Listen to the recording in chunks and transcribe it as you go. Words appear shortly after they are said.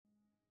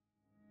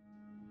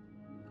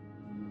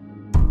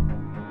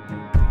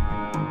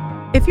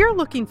If you're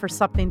looking for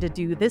something to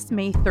do this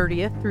May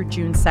 30th through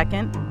June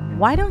 2nd,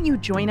 why don't you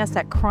join us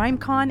at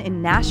CrimeCon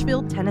in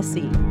Nashville,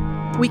 Tennessee?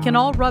 We can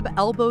all rub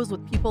elbows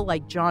with people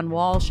like John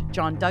Walsh,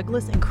 John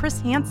Douglas, and Chris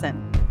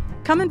Hansen.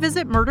 Come and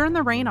visit Murder in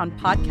the Rain on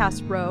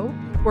Podcast Row,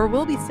 where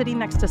we'll be sitting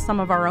next to some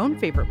of our own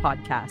favorite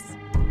podcasts.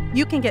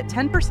 You can get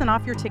 10%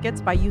 off your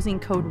tickets by using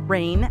code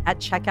RAIN at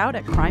checkout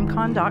at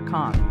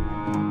crimecon.com.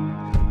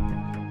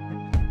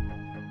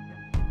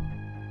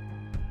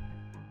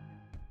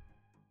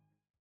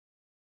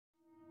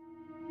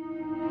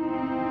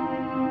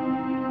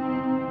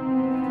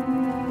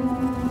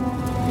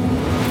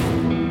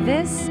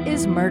 This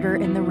is Murder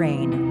in the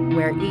Rain,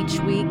 where each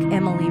week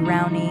Emily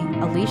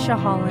Rowney, Alicia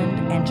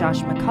Holland, and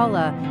Josh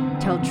McCullough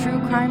tell true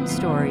crime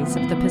stories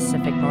of the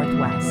Pacific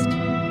Northwest.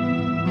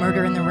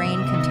 Murder in the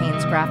Rain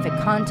contains graphic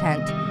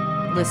content.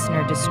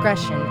 Listener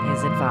discretion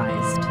is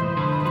advised.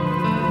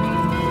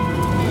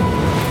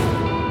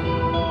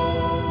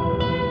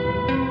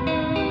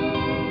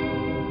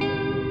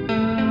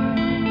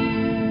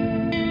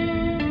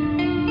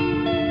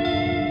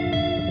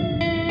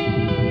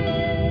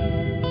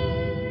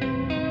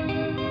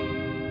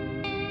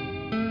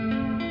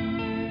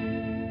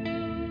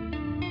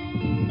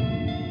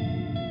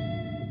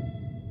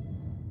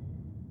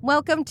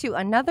 Welcome to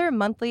another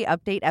monthly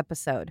update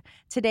episode.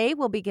 Today,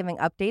 we'll be giving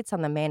updates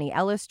on the Manny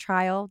Ellis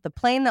trial, the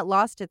plane that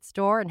lost its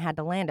door and had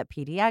to land at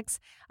PDX,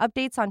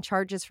 updates on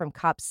charges from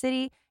Cop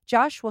City.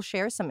 Josh will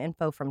share some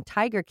info from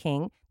Tiger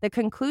King, the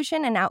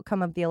conclusion and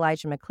outcome of the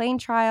Elijah McClain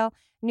trial,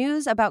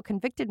 news about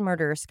convicted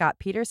murderer Scott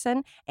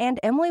Peterson, and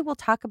Emily will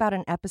talk about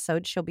an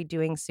episode she'll be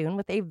doing soon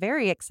with a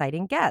very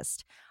exciting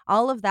guest.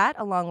 All of that,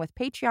 along with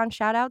Patreon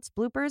shoutouts,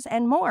 bloopers,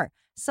 and more.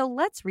 So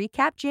let's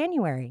recap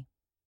January.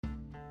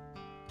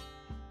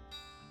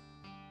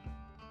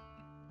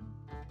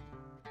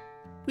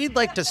 We'd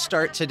like to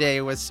start today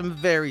with some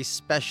very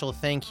special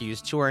thank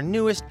yous to our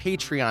newest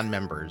Patreon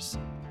members.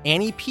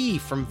 Annie P.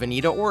 from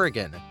Veneta,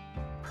 Oregon.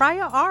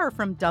 Priya R.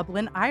 from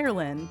Dublin,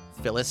 Ireland.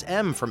 Phyllis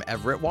M. from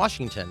Everett,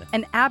 Washington.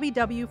 And Abby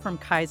W. from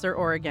Kaiser,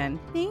 Oregon.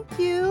 Thank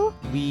you.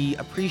 We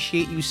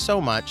appreciate you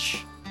so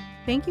much.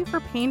 Thank you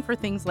for paying for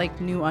things like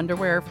new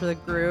underwear for the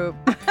group.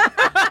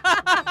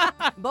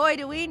 Boy,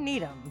 do we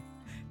need them.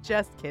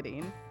 Just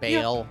kidding.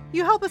 Bail.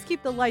 You help us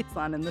keep the lights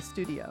on in the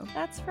studio.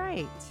 That's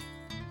right.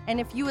 And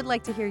if you would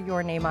like to hear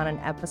your name on an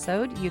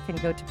episode, you can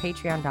go to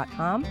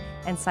patreon.com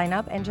and sign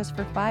up. And just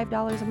for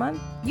 $5 a month,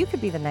 you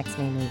could be the next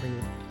name we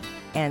read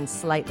and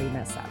slightly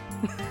mess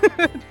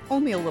up.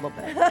 Only a little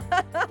bit.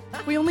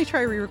 We only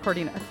try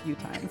re-recording a few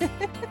times.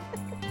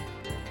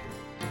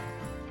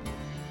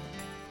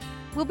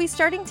 We'll be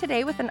starting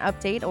today with an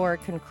update, or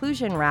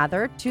conclusion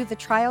rather, to the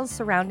trials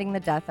surrounding the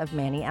death of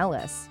Manny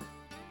Ellis.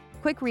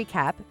 Quick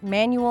recap,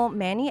 Manuel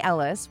Manny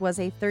Ellis was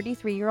a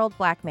 33-year-old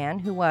black man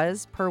who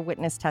was, per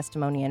witness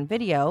testimony and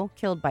video,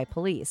 killed by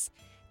police.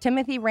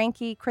 Timothy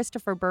Ranke,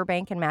 Christopher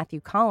Burbank, and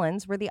Matthew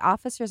Collins were the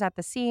officers at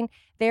the scene,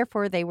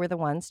 therefore they were the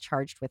ones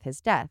charged with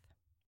his death.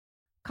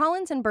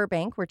 Collins and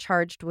Burbank were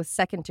charged with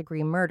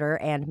second-degree murder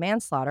and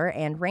manslaughter,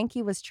 and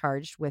Ranke was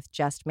charged with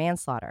just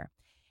manslaughter.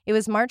 It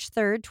was March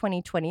 3rd,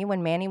 2020,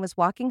 when Manny was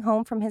walking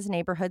home from his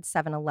neighborhood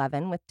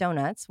 7-Eleven with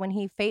donuts when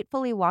he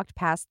fatefully walked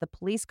past the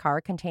police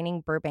car containing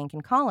Burbank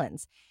and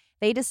Collins.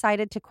 They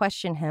decided to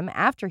question him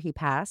after he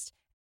passed,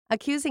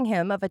 accusing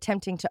him of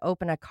attempting to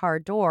open a car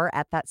door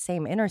at that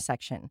same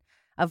intersection.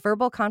 A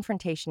verbal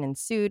confrontation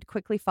ensued,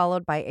 quickly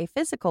followed by a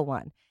physical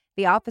one.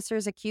 The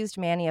officers accused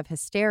Manny of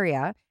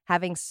hysteria,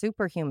 having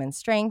superhuman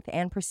strength,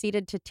 and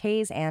proceeded to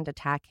tase and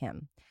attack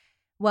him.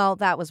 Well,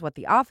 that was what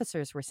the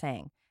officers were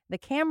saying. The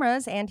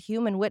cameras and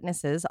human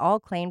witnesses all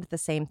claimed the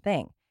same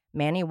thing.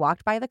 Manny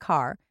walked by the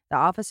car. The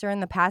officer in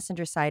the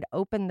passenger side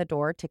opened the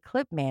door to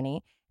clip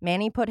Manny.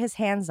 Manny put his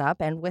hands up,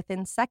 and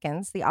within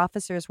seconds, the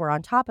officers were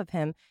on top of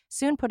him,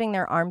 soon putting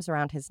their arms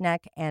around his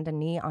neck and a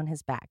knee on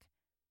his back.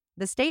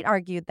 The state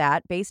argued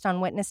that, based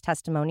on witness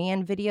testimony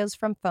and videos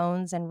from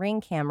phones and Ring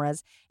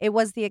cameras, it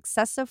was the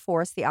excessive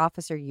force the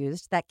officer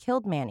used that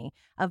killed Manny,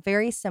 a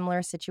very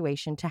similar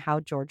situation to how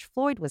George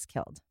Floyd was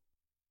killed.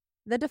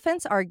 The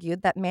defense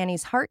argued that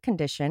Manny's heart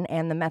condition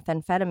and the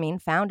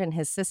methamphetamine found in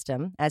his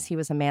system, as he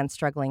was a man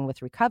struggling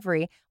with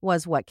recovery,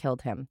 was what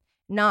killed him,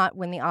 not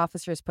when the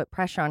officers put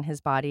pressure on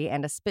his body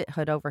and a spit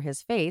hood over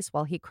his face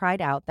while he cried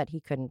out that he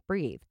couldn't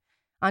breathe.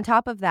 On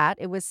top of that,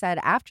 it was said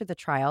after the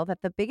trial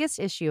that the biggest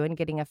issue in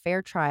getting a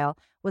fair trial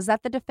was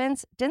that the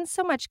defense didn't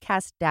so much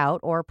cast doubt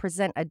or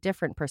present a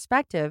different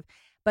perspective,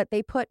 but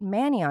they put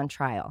Manny on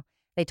trial.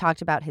 They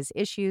talked about his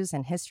issues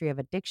and history of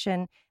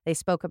addiction. They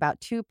spoke about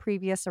 2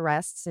 previous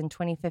arrests in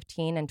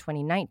 2015 and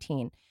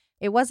 2019.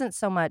 It wasn't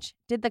so much,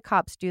 did the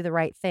cops do the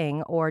right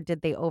thing, or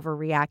did they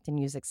overreact and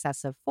use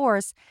excessive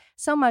force,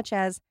 so much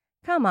as,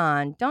 come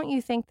on, don't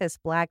you think this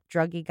black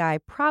druggy guy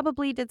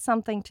probably did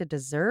something to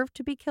deserve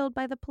to be killed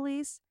by the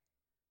police?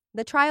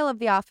 The trial of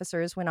the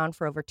officers went on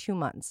for over 2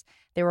 months.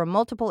 There were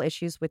multiple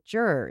issues with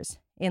jurors.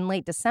 In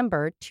late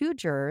December, 2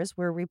 jurors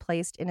were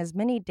replaced in as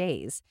many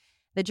days.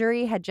 The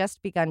jury had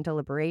just begun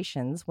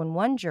deliberations when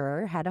one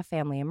juror had a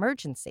family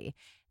emergency.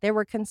 There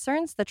were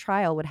concerns the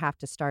trial would have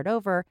to start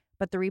over,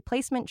 but the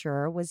replacement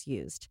juror was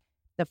used.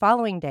 The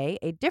following day,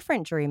 a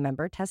different jury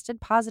member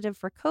tested positive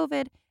for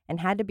COVID and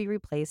had to be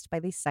replaced by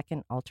the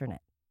second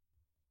alternate.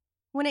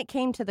 When it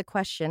came to the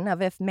question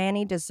of if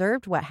Manny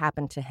deserved what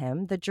happened to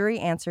him, the jury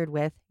answered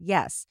with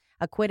yes,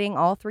 acquitting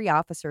all three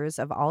officers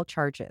of all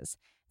charges.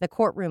 The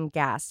courtroom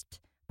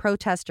gasped.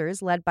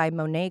 Protesters, led by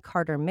Monet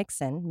Carter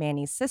Mixon,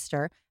 Manny's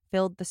sister,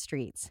 filled the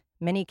streets.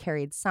 Many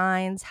carried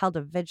signs, held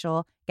a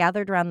vigil,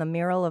 gathered around the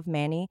mural of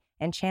Manny,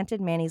 and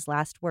chanted Manny's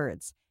last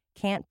words,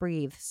 "Can't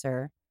breathe,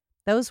 sir."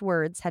 Those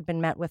words had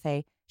been met with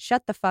a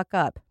 "shut the fuck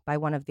up" by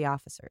one of the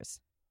officers.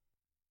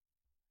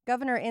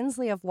 Governor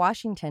Inslee of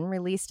Washington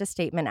released a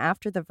statement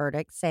after the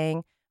verdict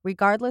saying,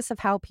 regardless of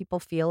how people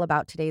feel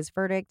about today's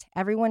verdict,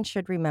 everyone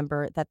should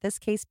remember that this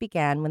case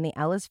began when the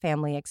Ellis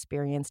family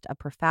experienced a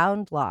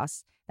profound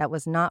loss that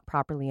was not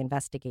properly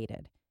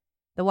investigated.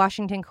 The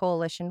Washington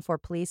Coalition for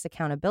Police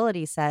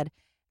Accountability said,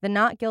 the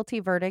not guilty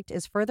verdict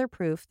is further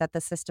proof that the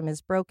system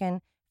is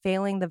broken,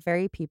 failing the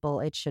very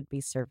people it should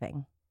be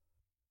serving.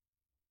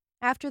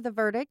 After the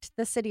verdict,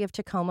 the city of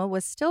Tacoma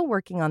was still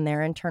working on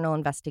their internal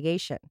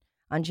investigation.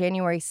 On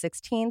January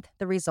 16th,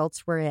 the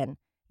results were in.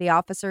 The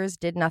officers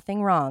did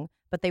nothing wrong,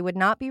 but they would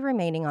not be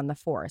remaining on the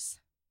force.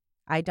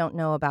 I don't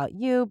know about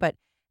you, but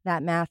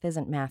that math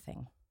isn't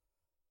mathing.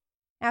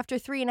 After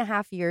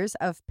 3.5 years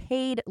of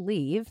paid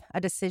leave,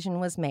 a decision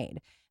was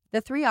made.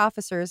 The three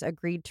officers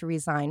agreed to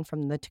resign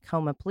from the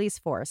Tacoma Police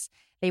Force.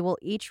 They will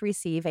each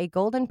receive a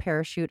golden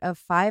parachute of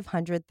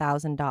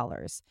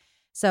 $500,000.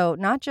 So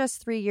not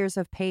just 3 years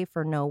of pay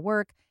for no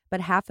work,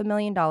 but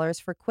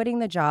 $500,000 for quitting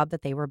the job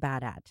that they were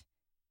bad at.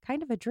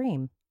 Kind of a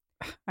dream.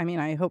 I mean,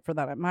 I hope for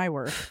that at my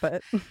work,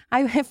 but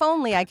if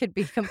only I could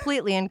be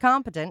completely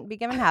incompetent and be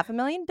given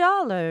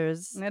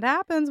 $500,000. It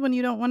happens when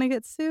you don't want to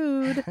get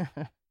sued.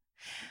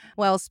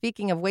 Well,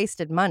 speaking of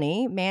wasted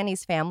money,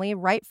 Manny's family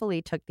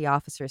rightfully took the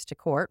officers to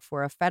court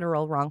for a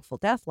federal wrongful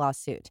death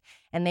lawsuit,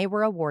 and they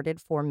were awarded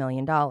 $4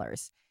 million.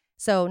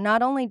 So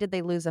not only did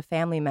they lose a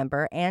family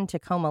member, and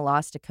Tacoma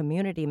lost a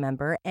community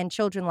member, and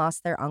children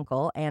lost their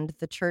uncle, and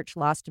the church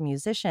lost a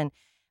musician,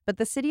 but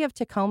the city of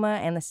Tacoma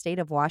and the state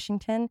of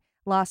Washington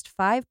lost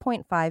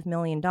 $5.5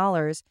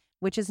 million,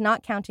 which is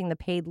not counting the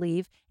paid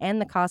leave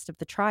and the cost of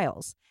the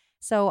trials.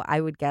 So I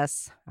would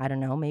guess, I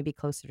don't know, maybe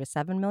closer to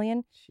 $7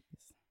 million.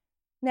 Jeez.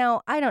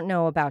 Now, I don't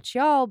know about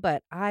y'all,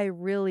 but I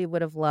really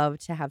would have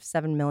loved to have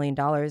 $7 million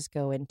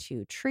go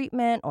into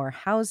treatment or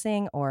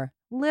housing or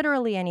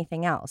literally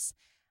anything else.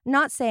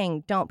 Not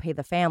saying don't pay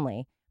the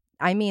family.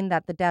 I mean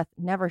that the death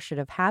never should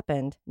have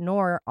happened,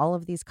 nor all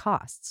of these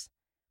costs.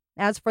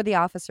 As for the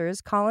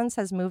officers, Collins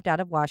has moved out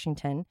of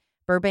Washington.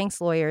 Burbank's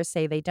lawyers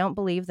say they don't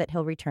believe that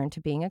he'll return to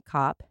being a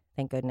cop,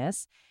 thank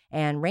goodness,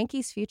 and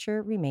Ranke's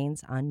future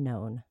remains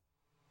unknown.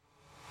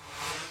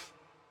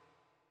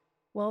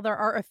 Well, there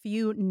are a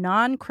few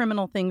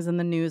non-criminal things in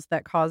the news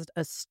that caused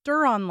a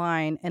stir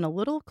online and a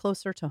little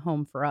closer to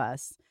home for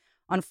us.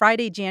 On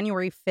Friday,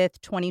 January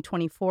 5th,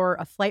 2024,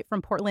 a flight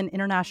from Portland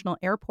International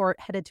Airport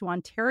headed to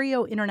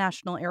Ontario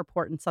International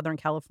Airport in Southern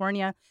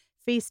California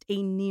faced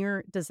a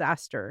near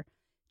disaster.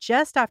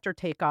 Just after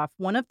takeoff,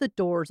 one of the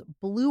doors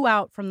blew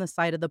out from the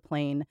side of the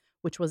plane,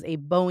 which was a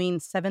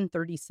Boeing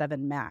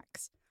 737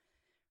 MAX.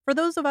 For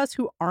those of us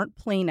who aren't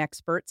plane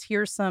experts,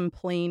 here's some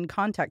plane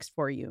context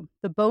for you.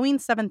 The Boeing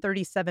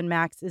 737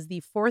 MAX is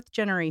the fourth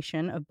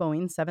generation of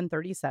Boeing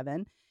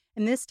 737,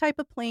 and this type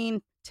of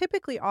plane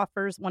typically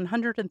offers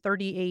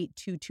 138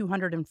 to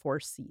 204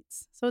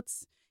 seats. So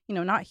it's,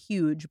 not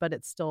huge, but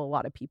it's still a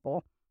lot of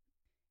people.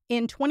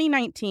 In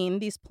 2019,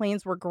 these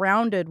planes were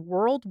grounded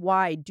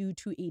worldwide due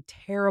to a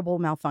terrible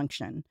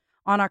malfunction.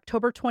 On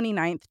October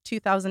 29th,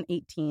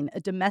 2018, a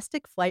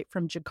domestic flight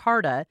from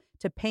Jakarta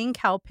to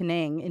Pangkal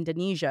Pinang,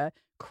 Indonesia,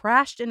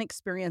 crashed and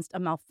experienced a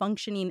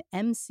malfunctioning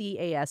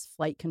MCAS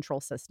flight control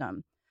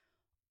system.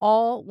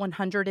 All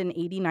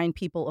 189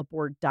 people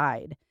aboard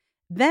died.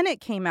 Then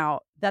it came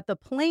out that the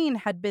plane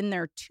had been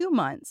there 2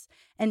 months,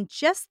 and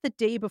just the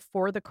day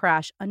before the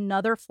crash,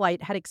 another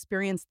flight had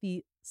experienced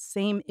the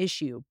same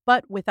issue,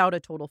 but without a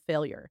total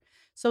failure.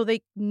 So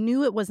they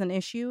knew it was an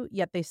issue,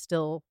 yet they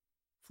still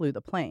flew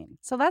the plane.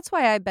 So that's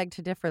why I beg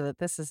to differ that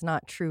this is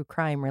not true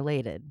crime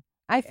related.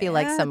 I feel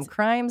like some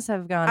crimes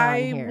have gone on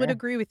here. I would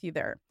agree with you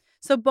there.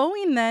 So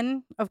Boeing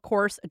then, of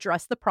course,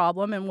 addressed the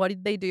problem. And what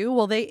did they do?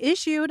 Well, they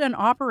issued an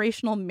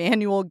operational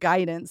manual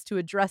guidance to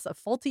address a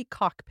faulty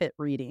cockpit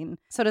reading.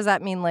 So does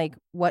that mean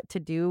what to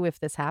do if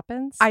this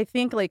happens? I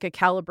think a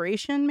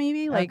calibration,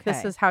 maybe.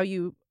 This is how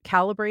you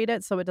calibrate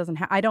it so it doesn't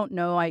I don't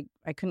know. I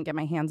couldn't get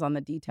my hands on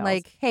the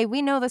details. Hey,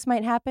 we know this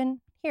might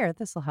happen. Here,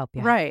 this will help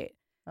you. Right.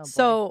 Oh,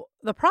 so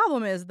the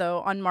problem is,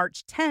 though, on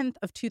March 10th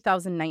of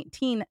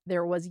 2019,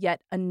 there was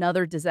yet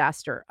another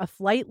disaster. A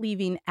flight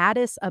leaving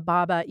Addis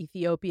Ababa,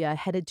 Ethiopia,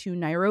 headed to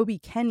Nairobi,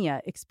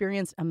 Kenya,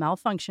 experienced a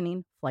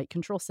malfunctioning flight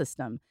control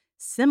system,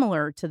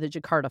 similar to the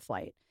Jakarta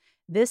flight.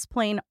 This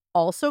plane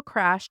also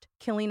crashed,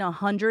 killing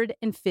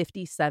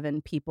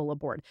 157 people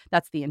aboard.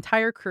 That's the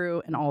entire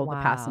crew and all of the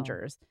Wow.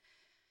 passengers.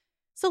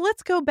 So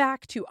let's go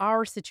back to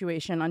our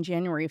situation on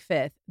January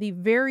 5th. The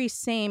very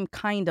same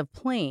kind of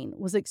plane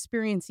was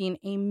experiencing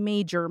a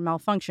major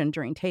malfunction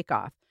during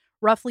takeoff.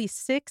 Roughly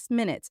 6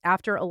 minutes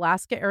after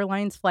Alaska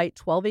Airlines Flight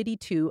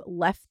 1282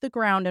 left the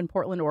ground in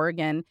Portland,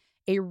 Oregon,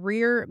 a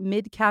rear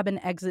mid-cabin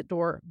exit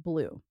door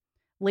blew.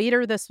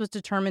 Later, this was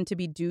determined to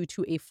be due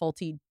to a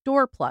faulty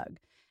door plug.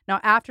 Now,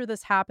 after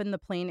this happened, the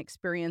plane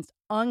experienced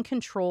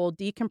uncontrolled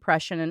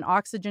decompression and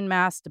oxygen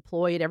masks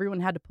deployed. Everyone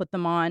had to put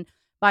them on.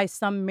 By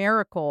some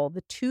miracle,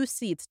 the 2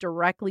 seats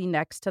directly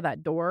next to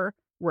that door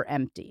were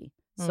empty.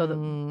 So that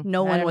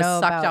no one was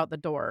sucked out the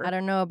door. I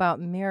don't know about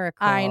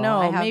miracle. I know.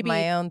 I have maybe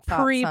my own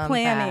thoughts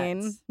pre-planning.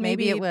 on that.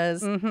 Maybe it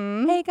was,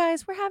 hey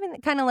guys, we're having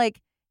kind of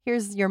like,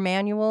 here's your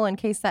manual in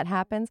case that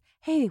happens.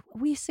 Hey,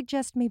 we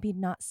suggest maybe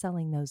not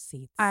selling those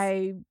seats.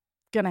 I'm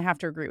going to have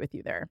to agree with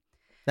you there.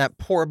 That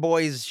poor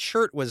boy's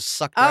shirt was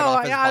sucked right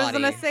off his body. I was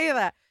going to say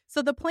that.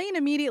 So the plane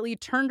immediately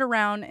turned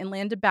around and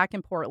landed back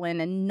in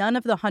Portland, and none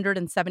of the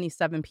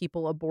 177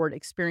 people aboard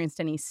experienced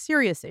any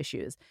serious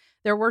issues.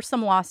 There were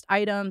some lost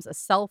items. A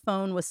cell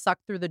phone was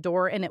sucked through the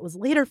door, and it was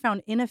later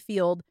found in a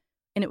field,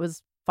 and it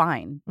was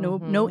fine.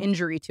 No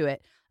injury to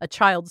it. A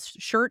child's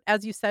shirt,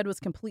 as you said,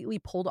 was completely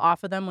pulled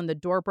off of them when the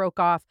door broke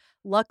off.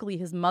 Luckily,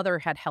 his mother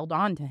had held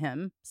on to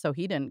him, so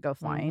he didn't go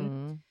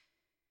flying.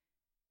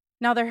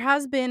 Now, there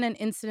has been an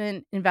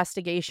incident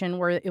investigation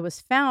where it was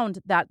found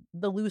that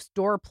the loose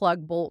door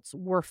plug bolts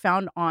were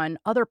found on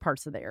other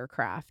parts of the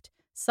aircraft.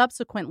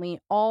 Subsequently,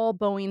 all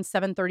Boeing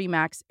 737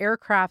 MAX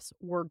aircrafts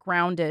were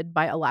grounded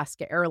by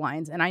Alaska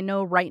Airlines. And I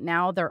know right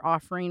now they're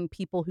offering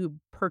people who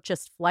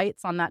purchased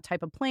flights on that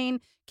type of plane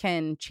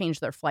can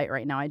change their flight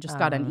right now. I just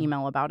got an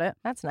email about it.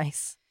 That's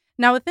nice.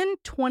 Now, within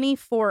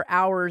 24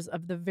 hours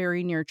of the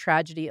very near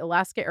tragedy,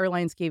 Alaska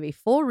Airlines gave a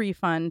full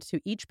refund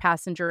to each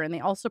passenger, and they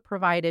also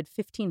provided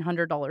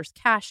 $1,500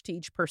 cash to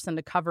each person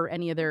to cover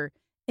any of their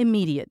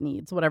immediate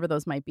needs, whatever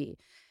those might be.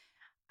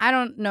 I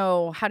don't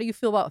know. How do you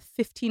feel about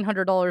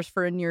 $1,500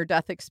 for a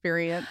near-death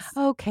experience?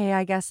 Okay,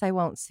 I guess I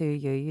won't sue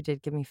you. You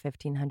did give me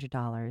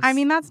 $1,500. I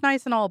mean, that's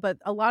nice and all, but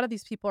a lot of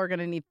these people are going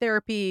to need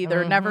therapy.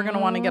 They're never going to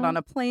want to get on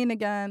a plane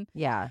again.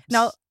 Yeah.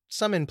 Now,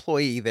 some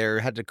employee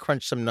there had to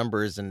crunch some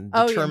numbers and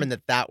determine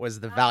that was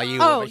the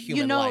value of a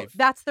human life.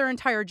 That's their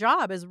entire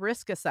job is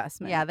risk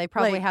assessment. Yeah, they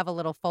probably have a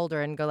little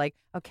folder and go like,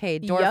 okay,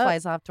 door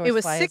flies off, door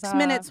flies off. It was 6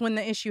 minutes when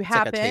the issue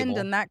happened,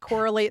 and that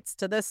correlates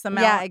to this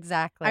amount. Yeah,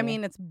 exactly. I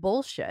mean, it's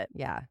bullshit.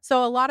 Yeah.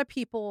 So a lot of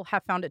people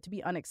have found it to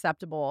be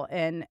unacceptable.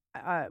 And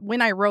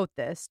when I wrote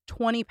this,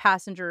 20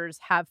 passengers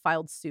have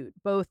filed suit,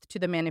 both to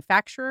the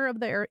manufacturer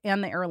of the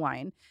and the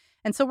airline.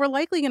 And so we're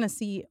likely going to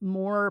see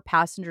more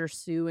passengers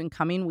sue in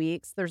coming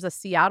weeks. There's a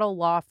Seattle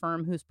law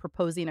firm who's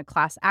proposing a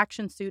class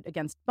action suit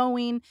against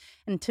Boeing.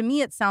 And to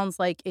me, it sounds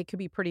like it could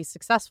be pretty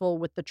successful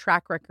with the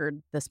track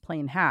record this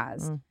plane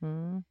has.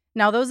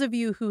 Now, those of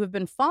you who have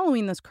been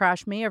following this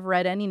crash may have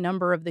read any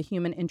number of the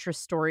human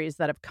interest stories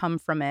that have come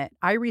from it.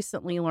 I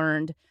recently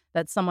learned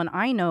that someone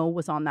I know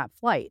was on that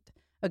flight.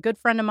 A good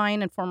friend of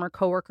mine and former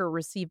coworker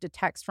received a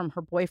text from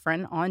her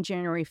boyfriend on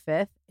January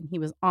 5th, and he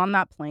was on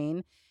that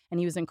plane. And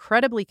he was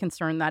incredibly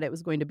concerned that it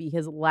was going to be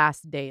his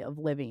last day of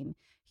living.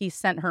 He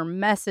sent her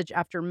message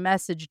after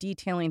message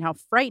detailing how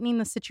frightening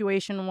the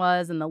situation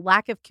was and the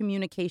lack of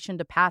communication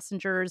to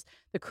passengers.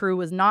 The crew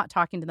was not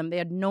talking to them. They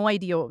had no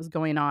idea what was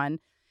going on.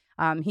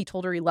 He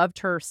told her he loved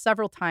her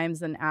several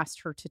times and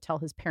asked her to tell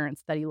his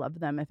parents that he loved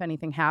them if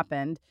anything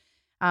happened.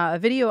 A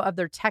video of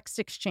their text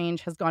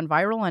exchange has gone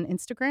viral on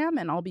Instagram,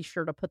 and I'll be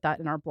sure to put that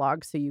in our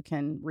blog so you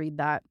can read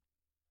that.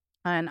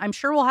 And I'm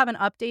sure we'll have an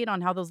update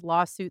on how those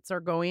lawsuits are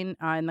going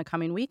in the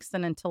coming weeks.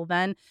 And until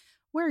then,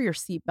 wear your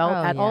seatbelt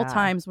at all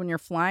times when you're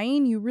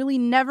flying. You really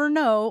never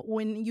know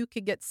when you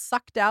could get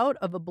sucked out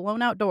of a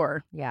blown out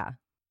door. Yeah.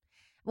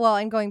 Well,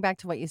 and going back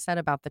to what you said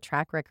about the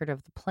track record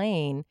of the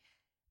plane,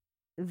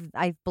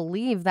 I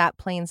believe that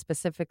plane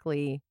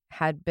specifically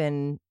had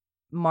been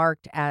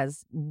marked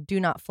as do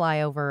not fly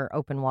over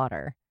open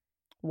water.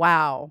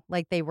 Wow.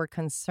 Like they were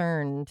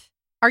concerned.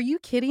 Are you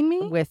kidding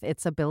me? With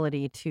its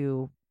ability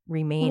to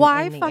remain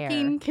Why in the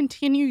fucking air.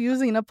 Continue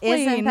using a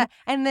plane?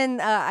 And then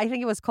I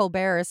think it was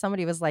Colbert or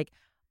somebody was like,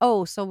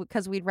 oh, so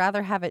because we'd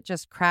rather have it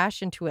just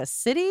crash into a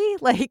city?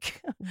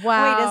 Like,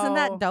 wow. Wait, isn't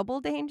that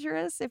double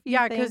dangerous? If you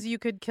because you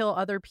could kill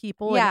other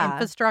people and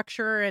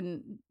infrastructure.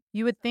 And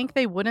you would think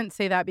they wouldn't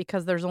say that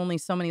because there's only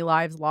so many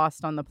lives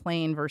lost on the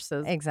plane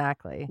versus.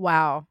 Exactly.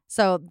 Wow.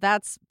 So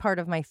that's part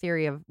of my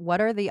theory of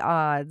what are the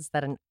odds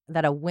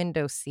that a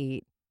window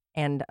seat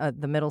and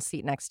the middle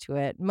seat next to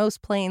it,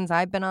 most planes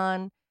I've been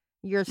on,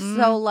 you're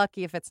so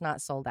lucky if it's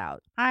not sold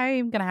out.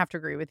 I'm going to have to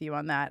agree with you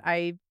on that.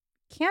 I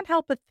can't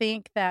help but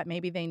think that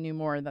maybe they knew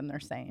more than they're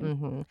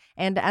saying.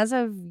 And as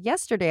of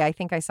yesterday, I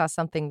think I saw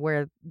something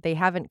where they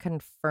haven't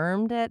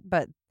confirmed it,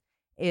 but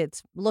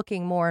it's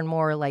looking more and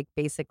more like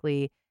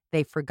basically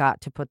they forgot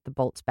to put the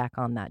bolts back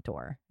on that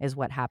door is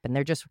what happened.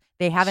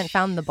 They haven't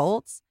found the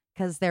bolts.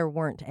 because there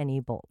weren't any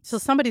bolts. So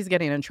somebody's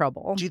getting in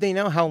trouble. Do they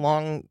know how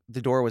long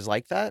the door was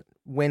like that?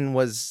 When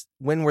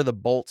were the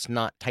bolts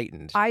not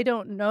tightened? I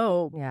don't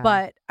know, Yeah.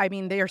 but I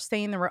mean, they are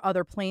saying there were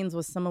other planes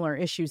with similar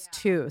issues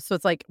too. So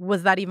it's like,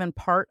 was that even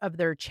part of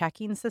their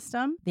checking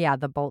system? Yeah,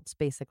 the bolts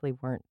basically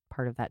weren't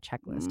part of that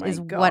checklist, My is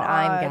what I'm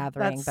God,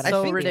 gathering. That's but so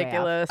I think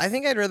ridiculous. I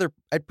think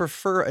I'd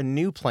prefer a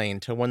new plane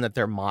to one that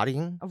they're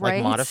modding, Right?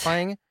 like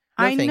modifying. No,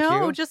 I thank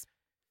know, you. just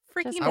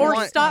freaking, Just or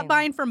want- stop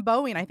buying from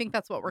Boeing. I think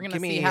that's what we're going to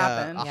Give see me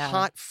happen. a Yeah.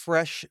 hot,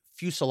 fresh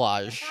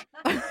fuselage.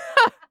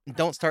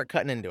 Don't start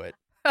cutting into it.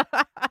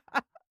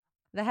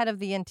 The head of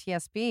the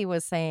NTSB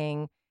was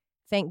saying,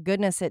 thank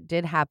goodness it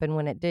did happen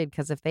when it did,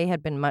 because if they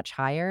had been much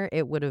higher,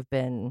 it would have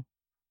been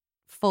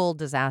full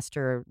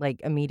disaster, like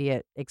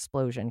immediate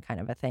explosion kind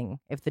of a thing.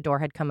 If the door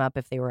had come up,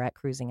 if they were at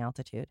cruising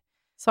altitude.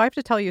 So I have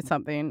to tell you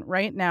something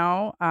right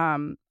now.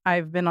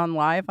 I've been on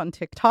live on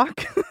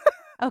TikTok.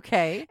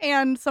 Okay.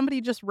 And somebody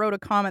just wrote a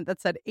comment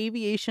that said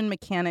aviation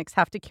mechanics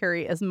have to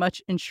carry as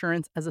much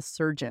insurance as a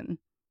surgeon.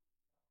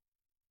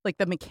 Like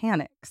the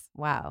mechanics.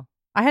 Wow.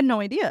 I had no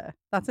idea.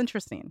 That's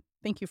interesting.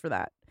 Thank you for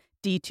that.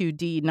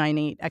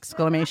 D2D98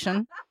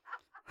 exclamation.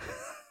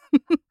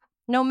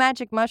 No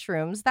magic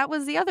mushrooms. That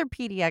was the other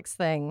PDX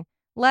thing.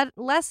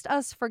 Lest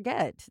us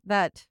forget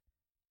that,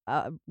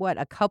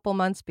 a couple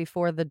months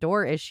before the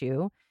door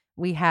issue,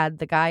 we had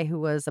the guy who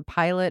was a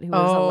pilot who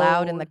was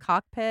allowed in the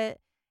cockpit,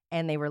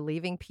 and they were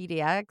leaving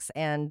PDX,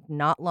 and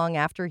not long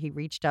after he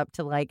reached up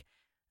to like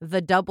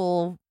the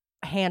double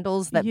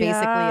handles that basically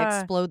Yeah.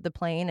 explode the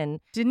plane, and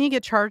Didn't he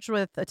get charged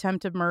with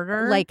attempted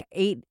murder? like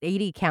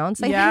 80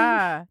 counts, I think.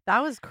 yeah,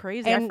 that was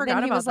crazy. And I forgot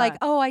then he about was like, that.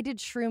 "Oh, I did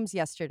shrooms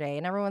yesterday,"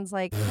 and everyone's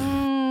like,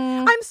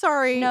 I'm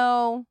sorry.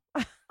 "No,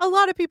 A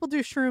lot of people do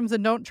shrooms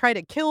and don't try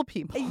to kill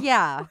people.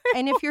 yeah."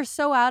 And if you're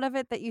so out of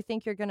it that you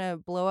think you're gonna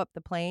blow up the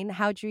plane,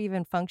 how'd you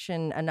even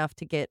function enough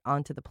to get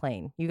onto the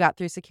plane? You got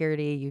through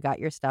security, you got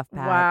your stuff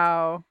packed.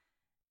 Wow.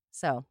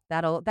 So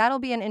that'll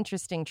be an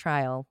interesting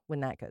trial when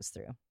that goes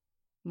through.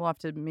 We'll have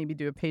to maybe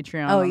do a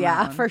Patreon. Oh on that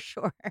yeah, one. for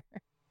sure.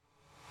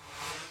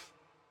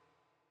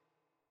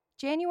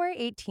 January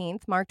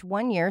 18th marked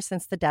 1 year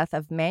since the death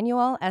of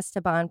Manuel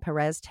Esteban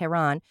Perez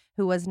Terán,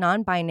 who was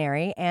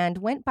non-binary and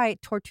went by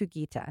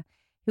Tortuguita,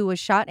 who was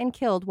shot and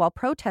killed while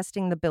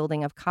protesting the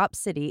building of Cop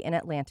City in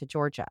Atlanta,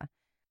 Georgia.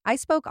 I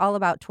spoke all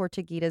about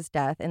Tortuguita's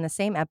death in the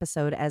same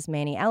episode as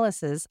Manny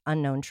Ellis's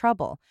Unknown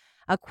Trouble.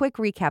 A quick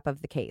recap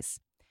of the case.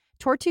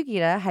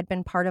 Tortuguita had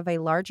been part of a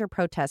larger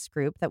protest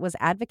group that was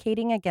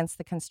advocating against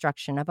the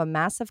construction of a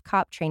massive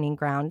cop training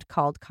ground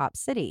called Cop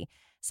City.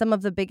 Some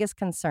of the biggest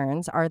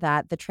concerns are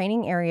that the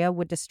training area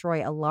would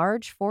destroy a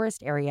large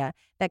forest area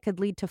that could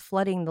lead to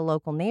flooding the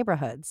local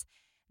neighborhoods.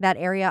 That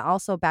area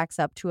also backs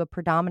up to a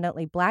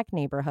predominantly black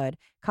neighborhood,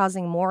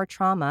 causing more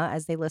trauma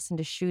as they listen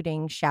to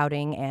shooting,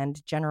 shouting,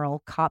 and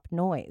general cop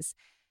noise.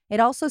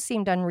 It also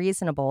seemed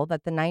unreasonable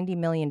that the $90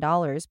 million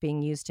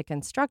being used to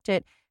construct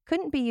it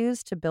couldn't be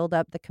used to build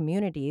up the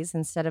communities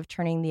instead of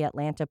turning the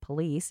Atlanta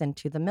police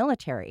into the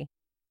military.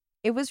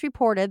 It was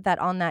reported that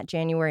on that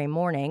January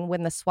morning,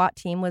 when the SWAT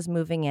team was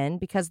moving in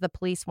because the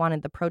police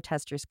wanted the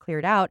protesters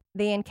cleared out,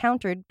 they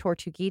encountered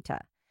Tortuguita.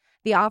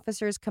 The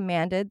officers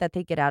commanded that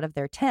they get out of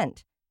their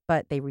tent,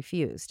 but they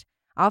refused.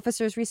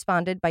 Officers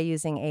responded by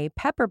using a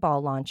pepper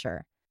ball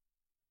launcher.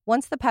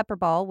 Once the pepper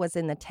ball was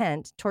in the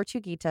tent,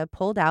 Tortuguita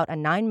pulled out a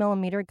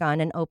 9mm gun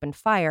and opened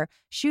fire,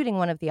 shooting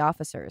one of the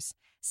officers.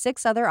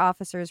 6 other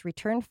officers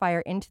returned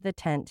fire into the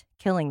tent,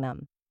 killing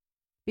them.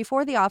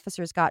 Before the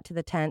officers got to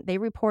the tent, they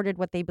reported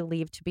what they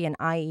believed to be an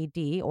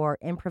IED, or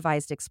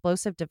improvised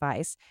explosive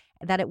device,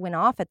 that it went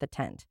off at the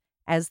tent,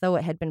 as though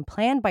it had been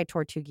planned by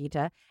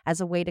Tortuguita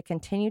as a way to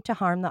continue to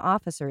harm the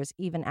officers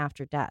even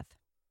after death.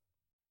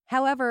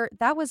 However,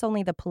 that was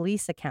only the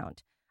police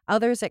account.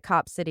 Others at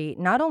Cop City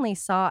not only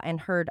saw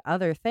and heard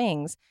other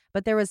things,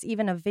 but there was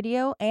even a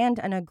video and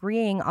an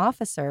agreeing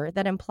officer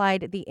that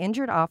implied the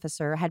injured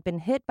officer had been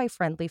hit by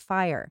friendly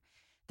fire.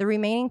 The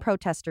remaining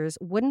protesters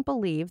wouldn't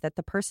believe that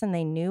the person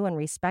they knew and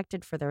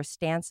respected for their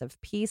stance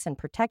of peace and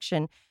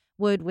protection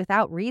would,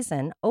 without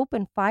reason,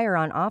 open fire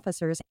on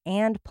officers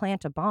and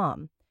plant a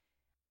bomb.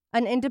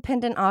 An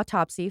independent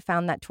autopsy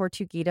found that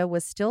Tortuguita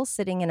was still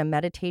sitting in a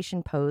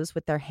meditation pose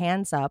with their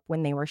hands up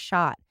when they were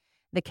shot.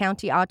 The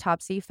county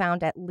autopsy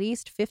found at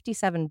least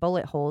 57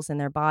 bullet holes in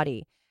their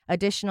body.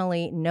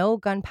 Additionally, no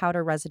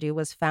gunpowder residue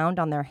was found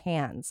on their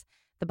hands.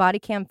 The body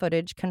cam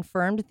footage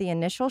confirmed the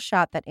initial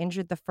shot that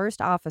injured the first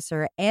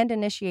officer and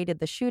initiated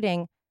the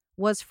shooting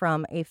was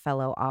from a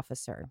fellow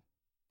officer.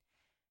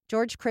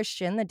 George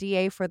Christian, the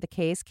DA for the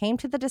case, came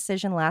to the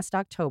decision last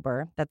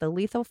October that the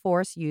lethal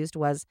force used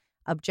was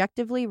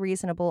objectively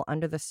reasonable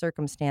under the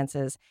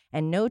circumstances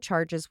and no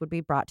charges would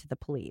be brought to the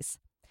police.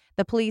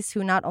 The police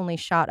who not only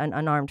shot an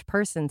unarmed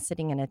person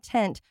sitting in a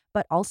tent,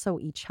 but also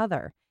each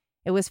other.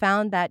 It was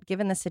found that,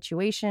 given the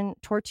situation,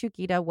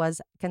 Tortuguita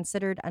was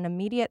considered an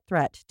immediate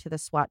threat to the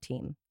SWAT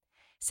team.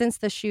 Since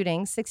the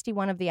shooting,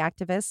 61 of the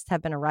activists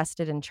have been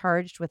arrested and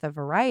charged with a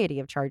variety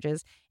of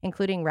charges,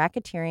 including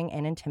racketeering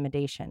and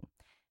intimidation.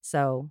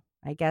 So,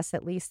 I guess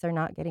at least they're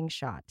not getting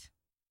shot.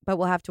 But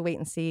we'll have to wait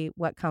and see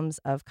what comes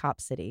of Cop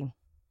City.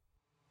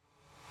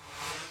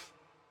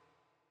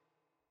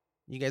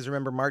 You guys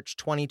remember March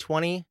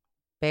 2020?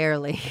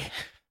 Barely.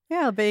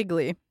 Yeah,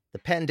 vaguely. The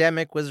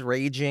pandemic was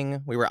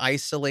raging. We were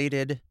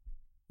isolated.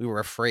 We were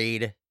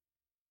afraid.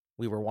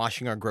 We were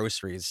washing our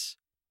groceries.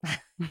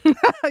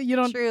 You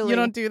don't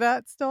Truly. do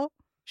that still?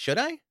 Should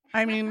I?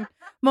 I mean,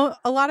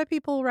 a lot of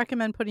people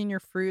recommend putting your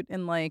fruit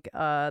in like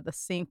the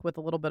sink with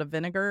a little bit of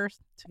vinegar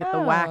to get the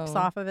wax Oh.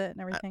 off of it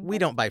and everything. We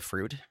don't buy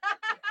fruit.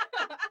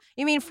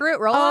 You mean fruit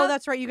roll? Oh,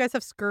 that's right. You guys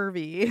have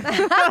scurvy.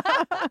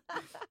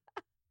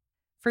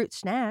 Fruit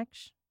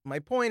snacks. My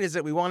point is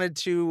that we wanted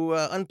to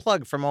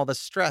unplug from all the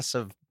stress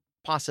of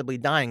possibly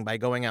dying by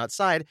going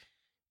outside,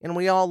 and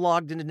we all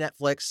logged into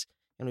Netflix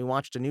and we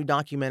watched a new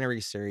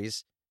documentary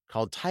series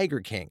called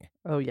Tiger King.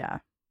 Oh, yeah.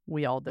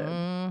 We all did.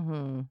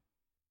 Mm-hmm.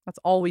 That's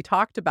all we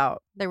talked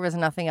about. There was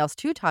nothing else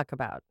to talk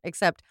about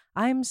except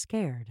I'm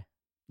scared.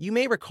 You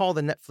may recall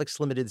the Netflix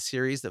limited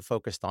series that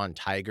focused on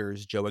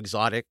tigers, Joe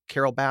Exotic,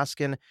 Carol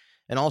Baskin,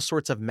 and all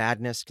sorts of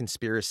madness,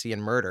 conspiracy,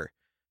 and murder.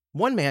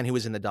 One man who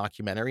was in the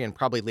documentary and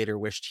probably later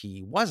wished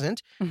he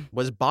wasn't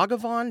was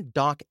Bhagavan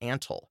Doc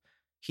Antle.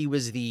 He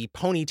was the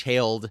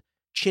ponytailed,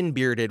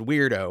 chin-bearded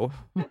weirdo.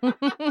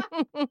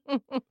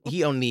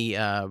 He owned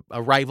a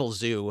rival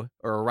zoo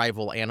or a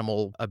rival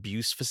animal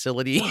abuse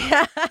facility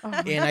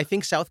in, I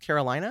think, South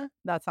Carolina.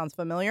 That sounds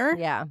familiar.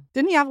 Yeah,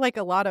 Didn't he have like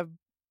a lot of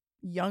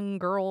young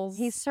girls?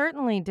 he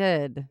certainly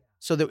did.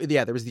 So, there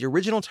was the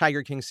original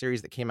Tiger King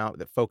series that came out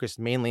that focused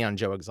mainly on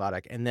Joe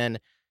Exotic. And then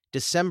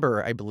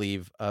December, I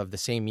believe, of the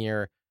same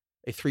year,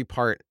 a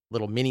 3-part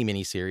little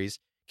mini series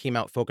came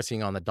out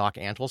focusing on the Doc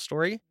Antle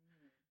story.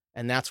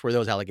 And that's where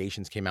those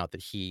allegations came out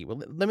that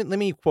let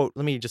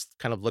me just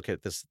kind of look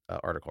at this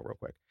article real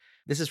quick.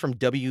 This is from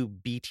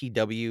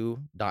WBTW.com.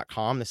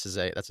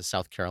 That's a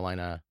South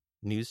Carolina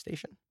news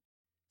station.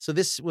 So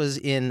this was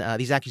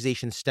these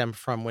accusations stem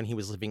from when he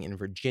was living in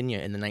Virginia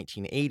in the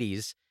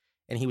 1980s,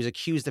 and he was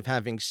accused of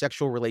having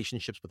sexual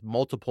relationships with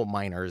multiple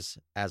minors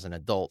as an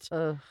adult.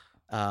 Ugh.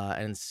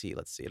 Let's see.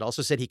 It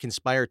also said he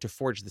conspired to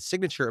forge the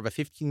signature of a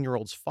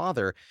 15-year-old's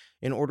father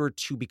in order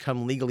to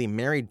become legally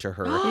married to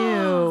her.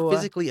 Ew.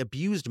 Physically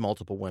abused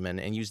multiple women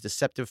and used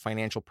deceptive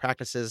financial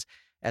practices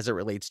as it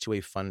relates to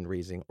a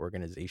fundraising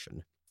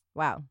organization.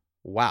 Wow.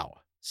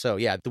 So,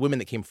 yeah, the women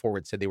that came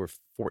forward said they were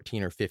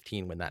 14 or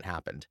 15 when that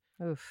happened.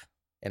 Oof.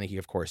 And he,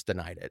 of course,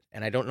 denied it.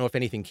 And I don't know if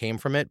anything came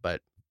from it, but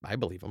I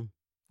believe him.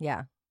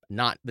 Yeah.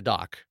 Not the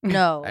doc.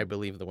 No. I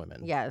believe the women.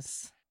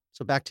 Yes.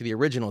 So back to the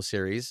original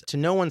series. To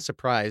no one's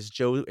surprise,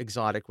 Joe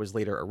Exotic was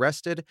later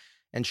arrested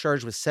and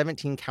charged with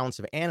 17 counts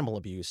of animal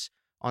abuse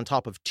on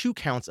top of 2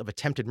 counts of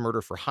attempted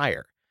murder for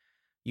hire.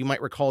 You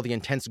might recall the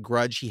intense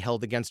grudge he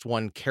held against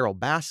one Carol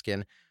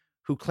Baskin,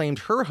 who claimed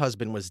her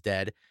husband was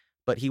dead,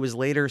 but he was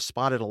later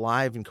spotted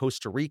alive in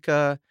Costa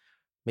Rica.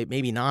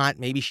 Maybe not.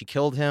 Maybe she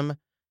killed him.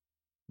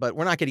 But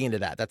we're not getting into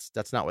that.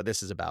 That's not what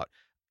this is about.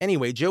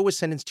 Anyway, Joe was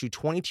sentenced to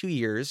 22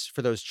 years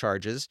for those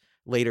charges.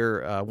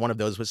 Later, one of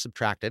those was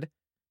subtracted.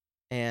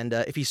 And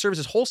if he serves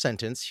his whole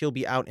sentence, he'll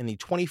be out in the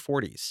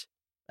 2040s,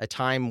 a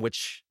time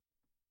which,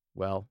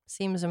 well...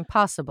 Seems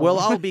impossible. Well,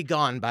 I'll be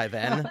gone by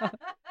then.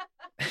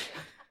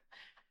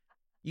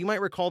 You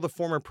might recall the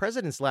former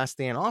president's last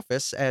day in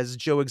office as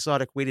Joe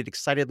Exotic waited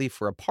excitedly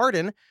for a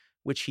pardon,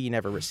 which he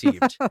never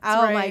received. That's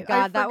Oh my right.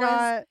 God, I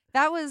forgot.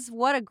 that was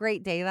what a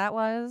great day that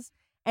was.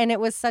 And it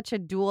was such a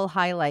dual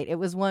highlight. It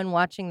was one,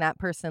 watching that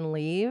person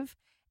leave,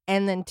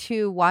 and then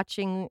 2,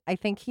 watching, I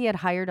think he had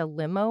hired a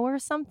limo or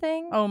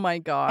something. Oh my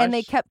gosh. And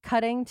they kept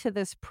cutting to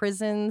this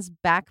prison's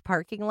back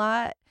parking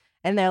lot.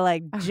 And they're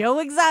like, Joe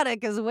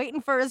Exotic is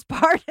waiting for his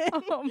pardon.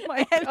 Oh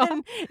my And God.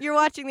 then you're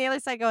watching the other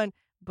side going,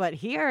 but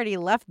he already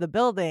left the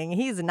building.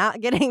 He's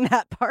not getting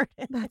that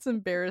pardon. That's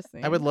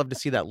embarrassing. I would love to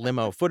see that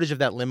limo, footage of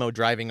that limo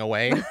driving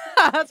away.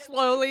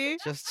 Slowly.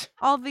 Just,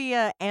 All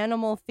the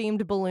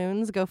animal-themed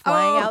balloons go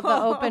flying out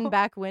the open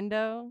back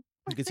window.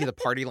 you can see the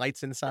party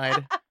lights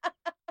inside.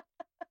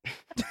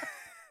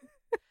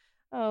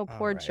 Oh,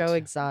 poor All right. Joe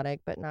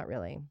Exotic, but not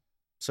really.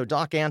 So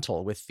Doc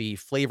Antle with the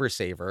Flavor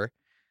Saver,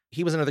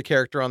 he was another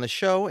character on the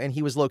show, and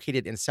he was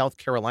located in South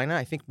Carolina,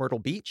 I think Myrtle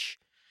Beach.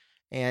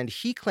 And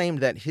he claimed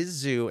that his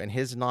zoo and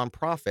his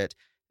nonprofit,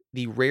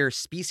 the Rare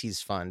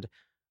Species Fund,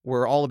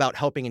 were all about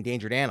helping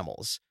endangered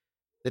animals.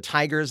 The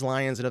tigers,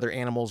 lions, and other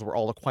animals were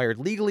all acquired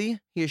legally,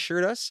 he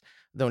assured us,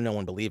 though no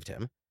one believed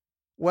him.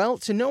 Well,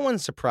 to no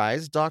one's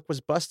surprise, Doc was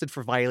busted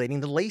for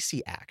violating the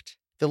Lacey Act.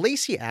 The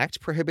Lacey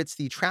Act prohibits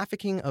the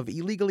trafficking of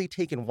illegally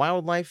taken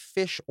wildlife,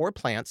 fish, or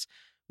plants,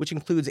 which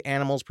includes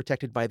animals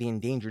protected by the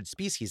Endangered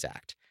Species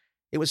Act.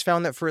 It was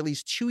found that for at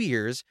least 2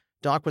 years,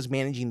 Doc was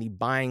managing the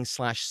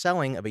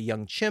buying/selling of a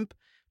young chimp,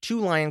 2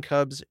 lion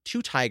cubs,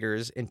 2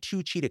 tigers, and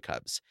 2 cheetah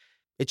cubs.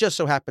 It just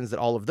so happens that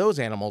all of those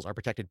animals are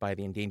protected by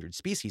the Endangered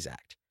Species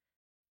Act.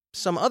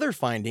 Some other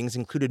findings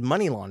included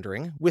money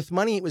laundering. With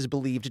money it was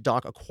believed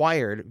Doc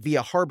acquired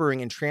via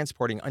harboring and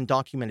transporting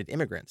undocumented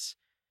immigrants.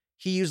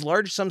 He used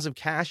large sums of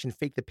cash and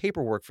faked the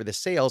paperwork for the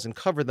sales and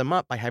covered them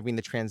up by having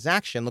the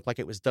transaction look like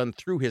it was done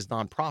through his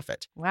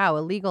nonprofit. Wow,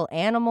 illegal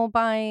animal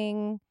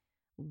buying,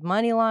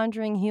 money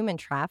laundering, human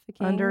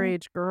trafficking.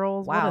 Underage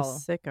girls. Wow. What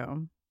a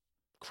sicko.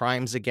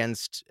 Crimes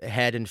against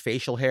head and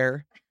facial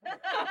hair.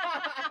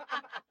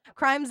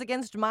 Crimes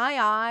against my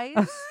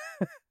eyes.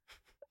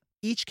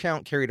 Each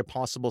count carried a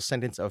possible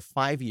sentence of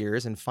 5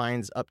 years and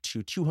fines up to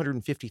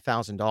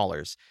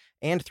 $250,000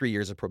 and 3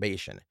 years of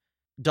probation.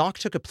 Doc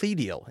took a plea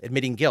deal,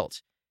 admitting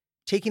guilt,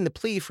 taking the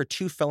plea for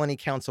 2 felony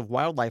counts of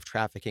wildlife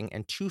trafficking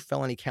and 2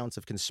 felony counts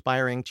of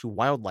conspiring to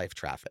wildlife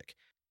traffic.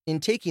 In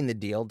taking the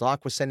deal,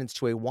 Doc was sentenced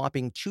to a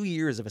whopping 2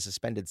 years of a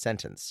suspended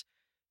sentence.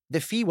 The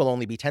fee will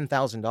only be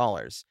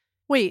 $10,000.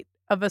 Wait,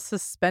 of a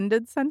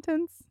suspended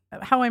sentence?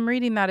 How I'm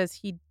reading that is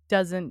he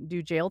doesn't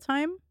do jail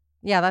time?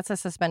 Yeah, that's a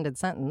suspended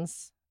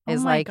sentence. Oh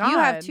Is my like, you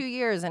have God. 2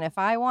 years, and if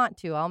I want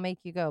to, I'll make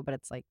you go. But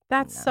it's like,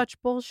 That's no.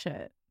 such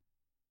bullshit.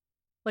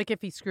 Like,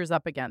 if he screws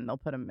up again, they'll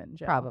put him in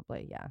jail.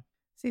 Probably, yeah.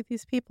 See,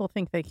 these people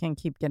think they can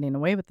keep getting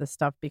away with this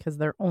stuff because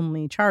they're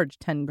only charged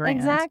 10 grand.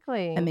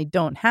 Exactly. And they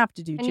don't have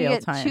to do and jail you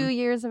get time. 2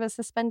 years of a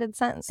suspended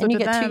sentence. So and you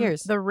to get 2 them,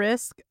 years. The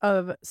risk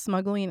of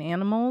smuggling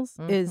animals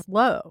Mhm. is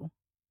low.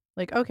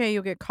 Like, okay,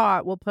 you'll get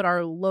caught. We'll put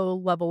our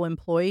low-level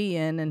employee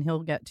in and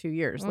he'll get 2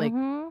 years. Like,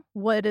 Mhm.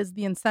 what is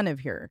the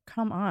incentive here?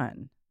 Come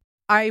on.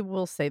 I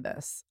will say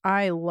this.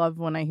 I love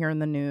when I hear in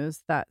the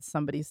news that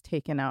somebody's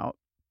taken out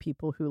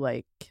people who,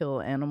 like,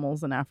 kill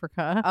animals in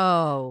Africa.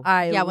 Oh.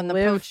 I yeah, when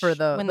live for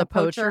the when the the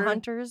poacher poacher.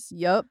 hunters.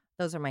 Yep.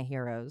 Those are my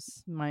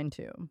heroes. Mine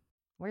too.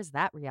 Where's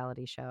that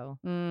reality show?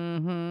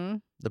 Mm-hmm.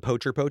 The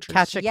poachers.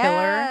 Catch a killer.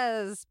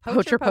 Yes.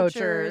 Poachers.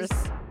 Poachers.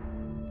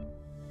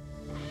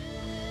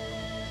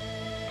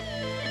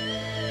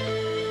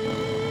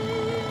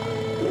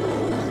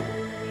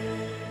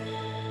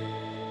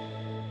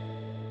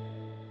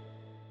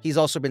 He's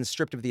also been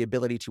stripped of the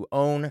ability to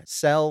own,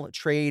 sell,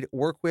 trade,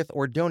 work with,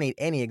 or donate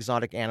any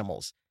exotic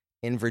animals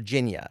in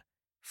Virginia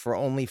for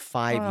only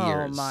 5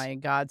 years. Oh my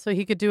God. So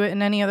he could do it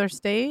in any other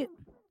state?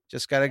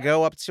 Just got to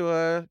go up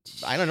to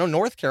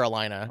North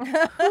Carolina.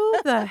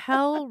 Who the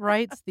hell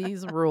writes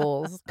these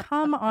rules?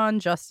 Come on,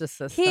 justice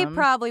system. He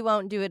probably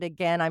won't do it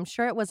again. I'm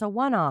sure it was a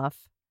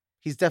one-off.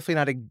 He's definitely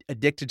not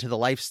addicted to the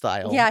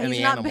lifestyle Yeah, and he's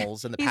the not been-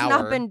 animals and the He's power.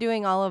 not been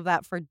doing all of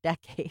that for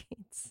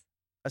decades.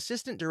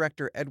 Assistant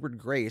Director Edward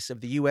Grace of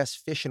the U.S.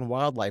 Fish and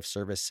Wildlife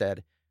Service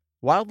said,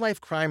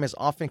 "Wildlife crime is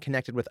often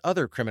connected with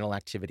other criminal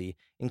activity,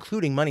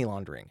 including money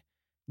laundering.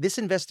 This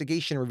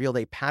investigation revealed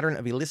a pattern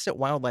of illicit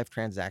wildlife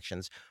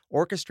transactions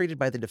orchestrated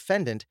by the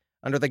defendant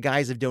under the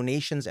guise of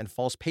donations and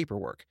false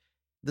paperwork.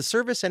 The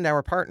service and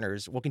our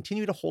partners will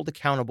continue to hold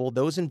accountable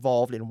those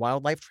involved in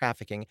wildlife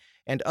trafficking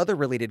and other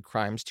related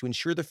crimes to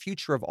ensure the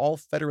future of all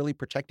federally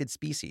protected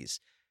species.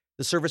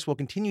 The service will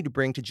continue to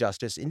bring to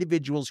justice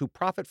individuals who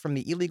profit from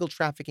the illegal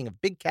trafficking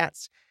of big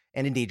cats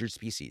and endangered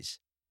species."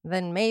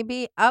 Then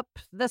maybe up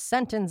the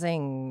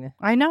sentencing.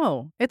 I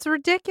know. It's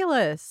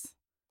ridiculous.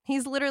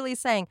 He's literally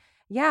saying,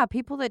 yeah,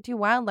 people that do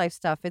wildlife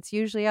stuff, it's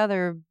usually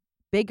other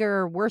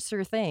bigger,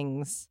 worser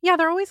things. Yeah,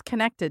 they're always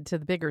connected to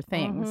the bigger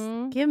things.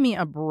 Mhm. Give me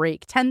a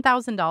break.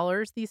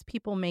 $10,000. These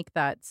people make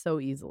that so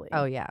easily.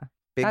 Oh, yeah.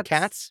 Big That's-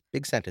 cats,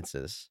 big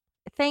sentences.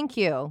 Thank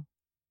you.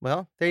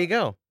 Well, there you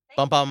go.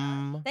 Bum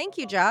bum. Thank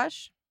you,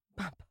 Josh.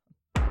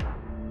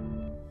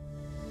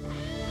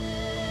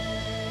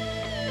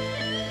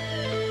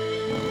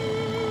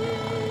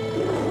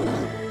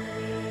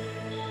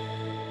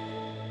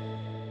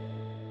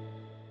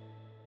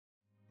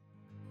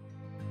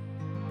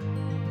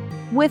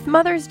 With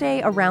Mother's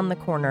Day around the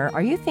corner,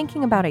 are you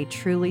thinking about a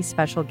truly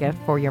special gift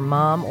for your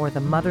mom or the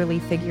motherly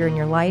figure in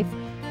your life?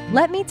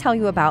 Let me tell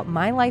you about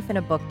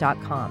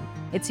mylifeinabook.com.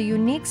 It's a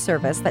unique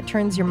service that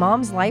turns your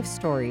mom's life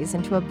stories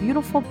into a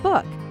beautiful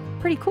book.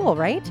 Pretty cool,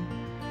 right?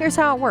 Here's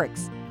how it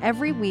works.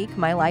 Every week,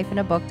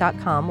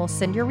 mylifeinabook.com will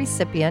send your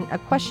recipient a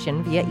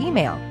question via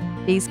email.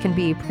 These can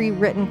be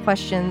pre-written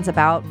questions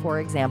about, for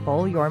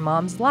example, your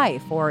mom's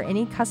life or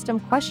any custom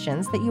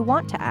questions that you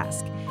want to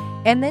ask.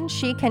 And then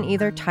she can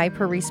either type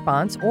her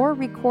response or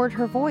record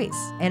her voice.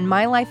 And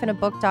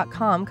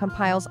mylifeinabook.com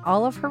compiles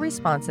all of her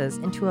responses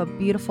into a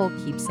beautiful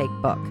keepsake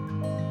book.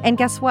 And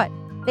guess what?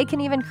 They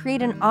can even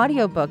create an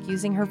audiobook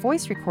using her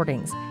voice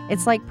recordings.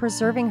 It's like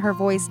preserving her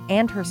voice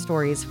and her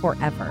stories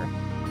forever.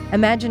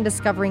 Imagine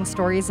discovering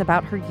stories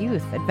about her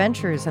youth,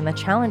 adventures, and the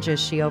challenges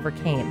she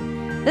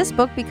overcame. This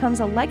book becomes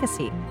a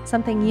legacy,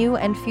 something you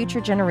and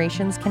future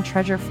generations can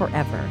treasure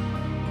forever.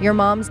 Your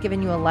mom's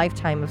given you a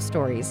lifetime of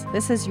stories.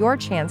 This is your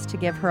chance to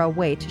give her a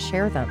way to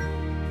share them.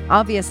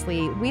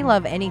 Obviously, we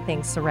love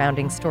anything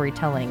surrounding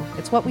storytelling.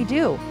 It's what we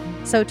do.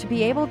 So to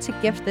be able to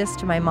gift this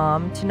to my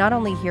mom, to not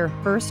only hear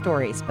her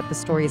stories, but the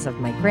stories of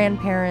my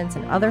grandparents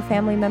and other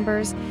family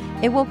members,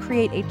 it will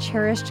create a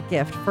cherished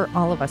gift for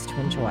all of us to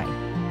enjoy.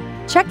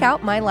 Check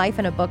out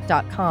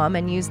mylifeinabook.com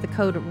and use the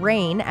code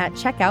RAIN at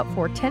checkout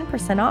for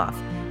 10% off.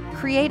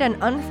 Create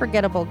an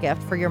unforgettable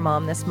gift for your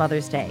mom this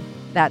Mother's Day.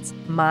 That's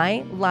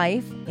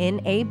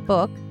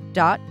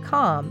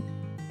mylifeinabook.com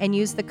and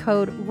use the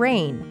code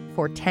RAIN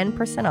for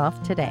 10%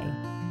 off today.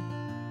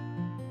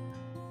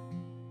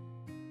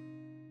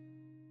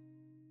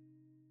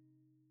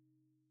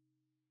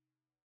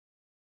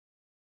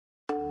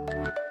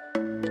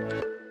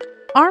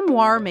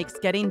 Armoire makes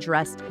getting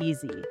dressed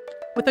easy.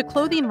 With a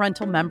clothing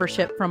rental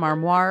membership from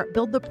Armoire,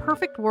 build the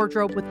perfect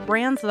wardrobe with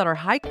brands that are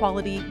high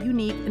quality,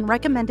 unique, and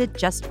recommended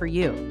just for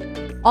you.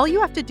 All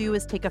you have to do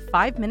is take a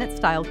 5-minute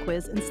style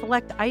quiz and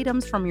select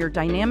items from your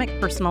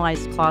dynamic,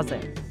 personalized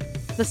closet.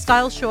 The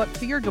styles show up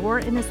to your door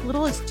in as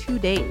little as 2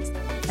 days.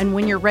 And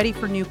when you're ready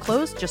for new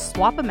clothes, just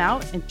swap them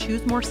out and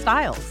choose more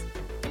styles.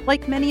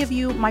 Like many of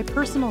you, my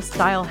personal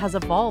style has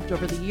evolved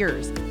over the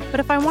years. But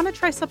if I want to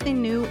try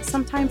something new,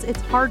 sometimes it's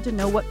hard to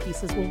know what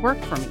pieces will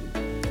work for me.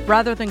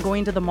 Rather than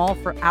going to the mall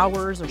for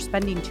hours or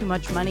spending too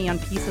much money on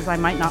pieces I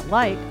might not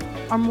like,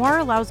 Armoire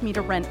allows me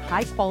to rent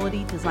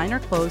high-quality designer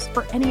clothes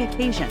for any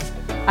occasion.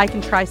 I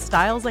can try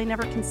styles I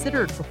never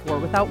considered before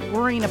without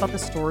worrying about the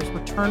store's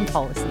return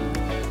policy,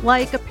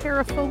 like a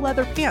pair of faux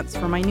leather pants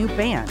for my new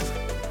band.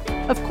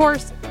 Of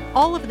course,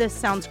 all of this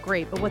sounds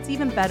great, but what's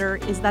even better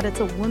is that it's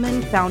a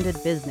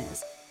woman-founded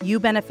business. You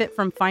benefit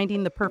from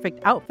finding the perfect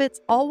outfits,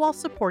 all while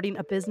supporting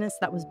a business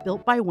that was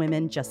built by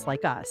women just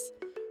like us.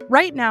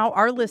 Right now,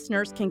 our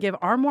listeners can give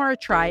Armoire a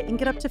try and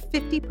get up to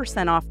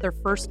 50% off their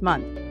first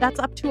month. That's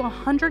up to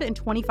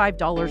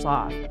 $125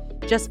 off.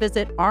 Just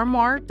visit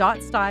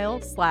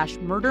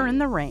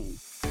armoire.style/murderintherain.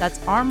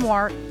 That's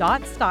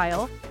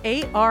armoire.style,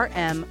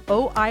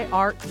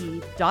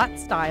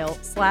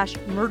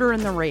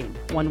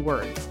 ARMOIRE.style/murderintherain, one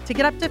word, to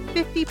get up to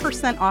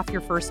 50% off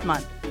your first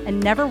month and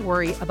never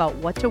worry about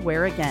what to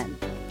wear again.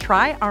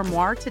 Try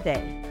Armoire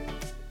today.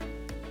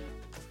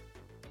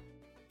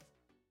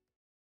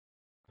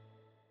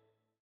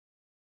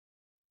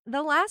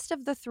 The last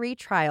of the 3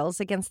 trials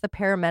against the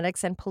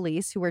paramedics and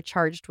police who were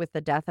charged with the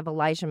death of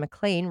Elijah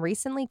McClain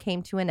recently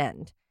came to an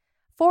end.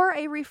 For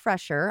a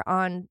refresher,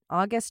 on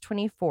August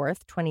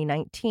 24th,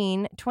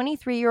 2019,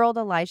 23-year-old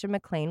Elijah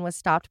McClain was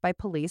stopped by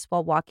police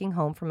while walking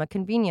home from a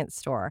convenience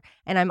store.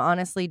 And I'm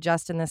honestly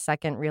just in this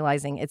second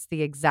realizing it's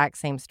the exact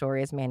same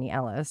story as Manny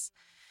Ellis.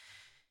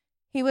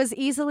 He was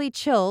easily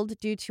chilled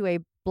due to a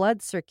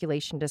blood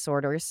circulation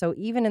disorder, so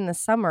even in the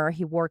summer,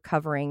 he wore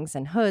coverings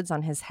and hoods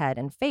on his head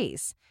and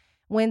face.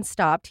 When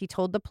stopped, he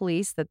told the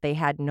police that they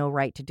had no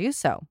right to do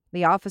so.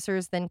 The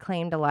officers then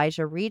claimed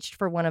Elijah reached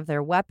for one of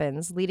their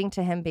weapons, leading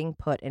to him being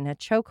put in a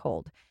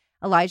chokehold.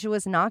 Elijah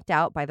was knocked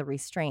out by the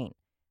restraint.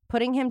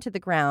 Putting him to the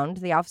ground,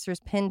 the officers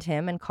pinned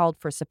him and called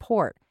for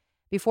support.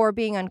 Before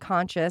being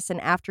unconscious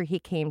and after he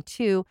came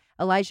to,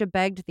 Elijah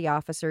begged the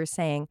officers,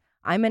 saying,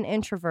 "I'm an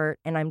introvert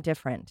and I'm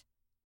different."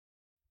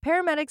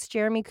 Paramedics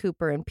Jeremy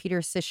Cooper and Peter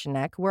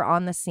Sishenek were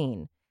on the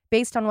scene.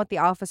 Based on what the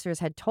officers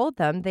had told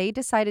them, they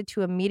decided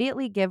to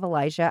immediately give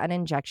Elijah an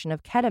injection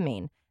of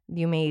ketamine.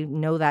 You may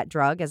know that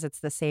drug as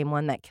it's the same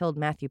one that killed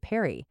Matthew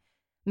Perry.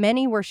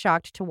 Many were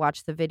shocked to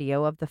watch the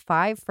video of the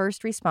 5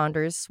 first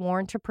responders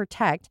sworn to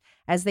protect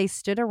as they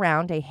stood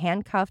around a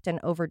handcuffed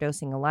and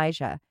overdosing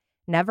Elijah.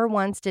 Never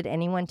once did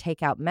anyone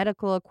take out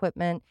medical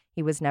equipment.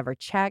 He was never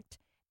checked.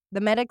 The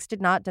medics did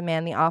not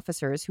demand the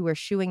officers who were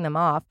shooing them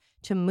off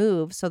to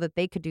move so that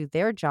they could do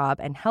their job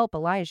and help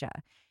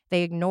Elijah.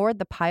 They ignored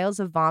the piles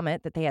of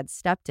vomit that they had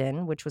stepped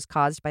in, which was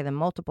caused by the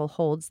multiple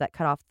holds that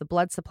cut off the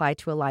blood supply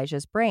to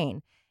Elijah's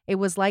brain. It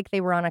was like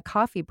they were on a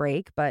coffee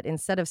break, but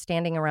instead of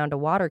standing around a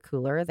water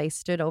cooler, they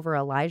stood over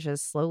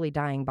Elijah's slowly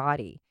dying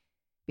body.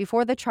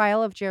 Before the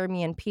trial of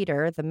Jeremy and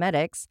Peter, the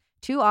medics,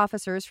 2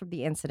 officers from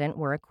the incident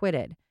were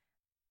acquitted.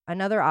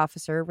 Another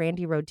officer,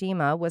 Randy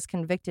Rodema, was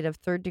convicted of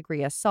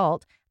third-degree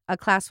assault, a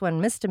Class 1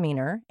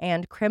 misdemeanor,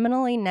 and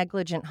criminally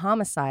negligent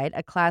homicide,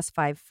 a Class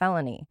 5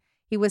 felony.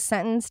 He was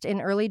sentenced in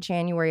early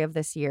January of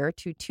this year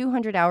to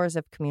 200 hours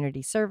of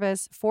community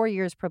service, 4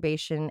 years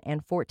probation,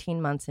 and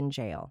 14 months in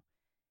jail.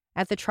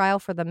 At the trial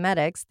for the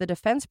medics, the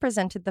defense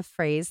presented the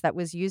phrase that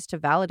was used to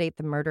validate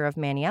the murder of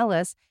Manny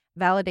Ellis,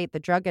 validate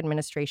the drug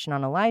administration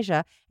on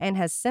Elijah, and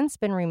has since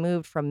been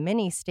removed from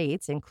many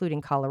states,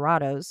 including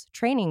Colorado's,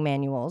 training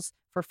manuals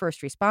for first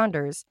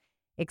responders,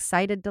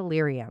 excited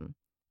delirium.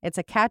 It's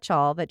a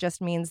catch-all that just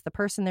means the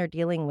person they're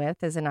dealing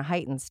with is in a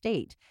heightened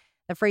state.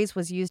 The phrase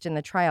was used in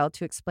the trial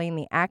to explain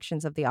the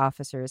actions of the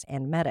officers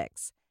and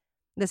medics.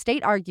 The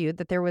state argued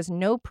that there was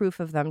no proof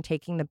of them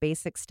taking the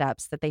basic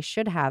steps that they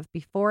should have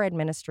before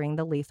administering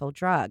the lethal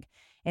drug.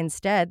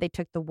 Instead, they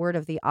took the word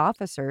of the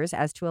officers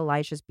as to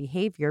Elijah's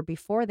behavior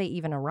before they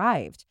even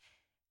arrived.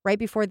 Right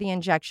before the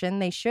injection,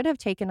 they should have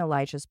taken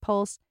Elijah's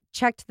pulse,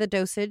 checked the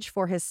dosage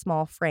for his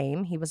small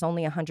frame, he was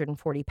only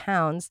 140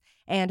 pounds,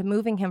 and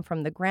moving him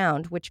from the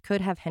ground, which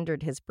could have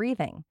hindered his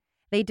breathing.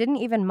 They didn't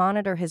even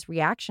monitor his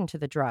reaction to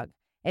the drug.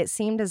 It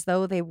seemed as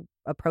though they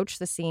approached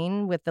the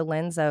scene with the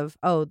lens of,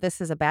 oh, this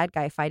is a bad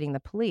guy fighting the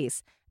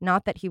police,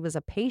 not that he was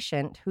a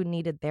patient who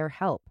needed their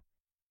help.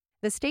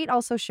 The state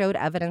also showed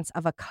evidence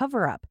of a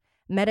cover-up.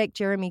 Medic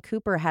Jeremy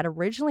Cooper had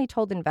originally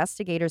told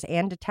investigators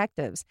and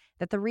detectives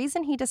that the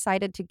reason he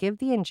decided to give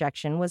the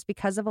injection was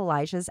because of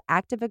Elijah's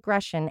active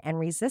aggression and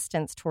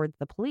resistance toward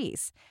the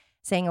police,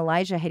 saying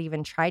Elijah had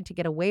even tried to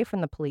get away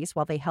from the police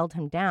while they held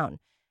him down.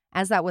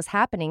 As that was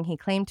happening, he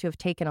claimed to have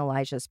taken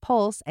Elijah's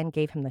pulse and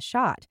gave him the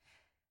shot.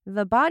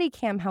 The body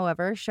cam,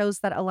 however, shows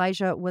that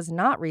Elijah was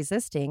not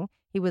resisting.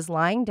 He was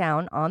lying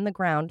down on the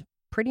ground,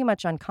 pretty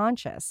much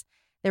unconscious.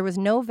 There was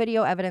no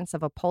video evidence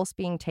of a pulse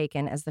being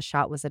taken as the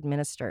shot was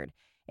administered.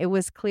 It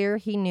was clear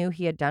he knew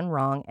he had done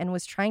wrong and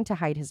was trying to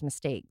hide his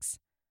mistakes.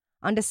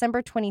 On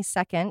December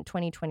 22nd,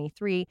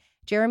 2023,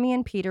 Jeremy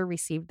and Peter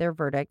received their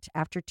verdict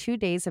after 2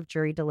 days of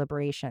jury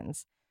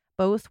deliberations.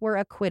 Both were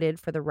acquitted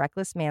for the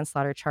reckless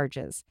manslaughter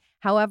charges.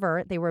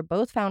 However, they were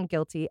both found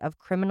guilty of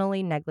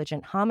criminally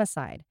negligent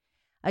homicide.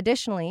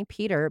 Additionally,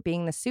 Peter,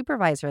 being the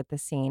supervisor at the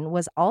scene,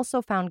 was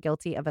also found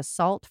guilty of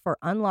assault for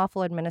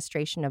unlawful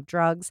administration of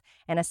drugs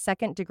and a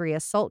second-degree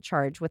assault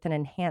charge with an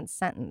enhanced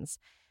sentence.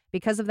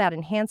 Because of that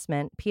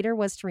enhancement, Peter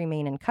was to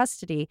remain in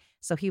custody,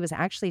 so he was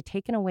actually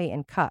taken away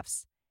in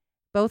cuffs.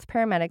 Both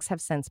paramedics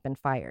have since been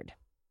fired.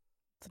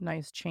 It's a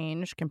nice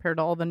change compared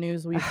to all the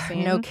news we've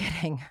seen. No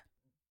kidding.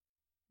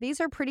 These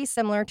are pretty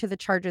similar to the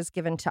charges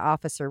given to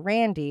Officer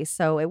Randy,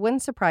 so it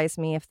wouldn't surprise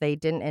me if they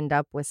didn't end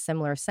up with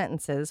similar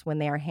sentences when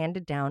they are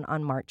handed down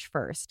on March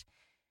 1st.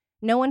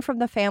 No one from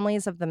the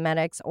families of the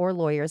medics or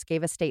lawyers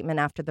gave a statement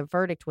after the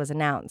verdict was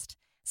announced.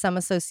 Some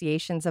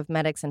associations of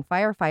medics and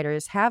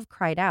firefighters have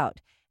cried out.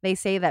 They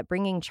say that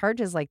bringing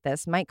charges like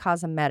this might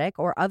cause a medic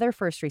or other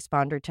first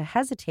responder to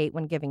hesitate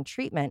when giving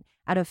treatment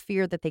out of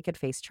fear that they could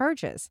face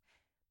charges.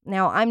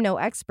 Now, I'm no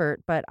expert,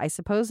 but I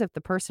suppose if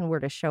the person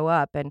were to show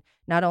up and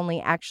not only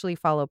actually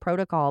follow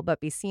protocol, but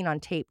be seen on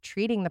tape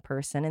treating the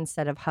person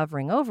instead of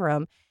hovering over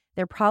them,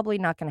 they're probably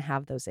not going to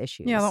have those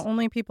issues. Yeah, the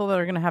only people that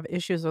are going to have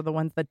issues are the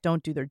ones that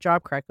don't do their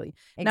job correctly.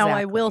 Exactly. Now,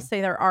 I will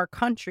say there are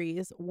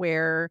countries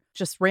where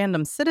just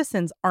random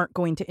citizens aren't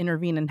going to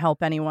intervene and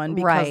help anyone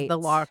because the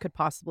law could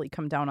possibly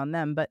come down on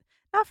them, but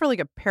not for like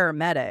a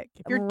paramedic.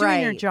 If you're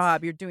doing your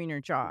job, you're doing your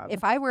job.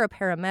 If I were a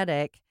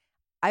paramedic,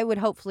 I would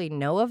hopefully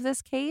know of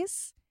this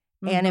case.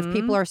 And if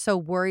people are so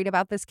worried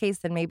about this case,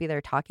 then maybe they're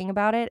talking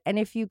about it. And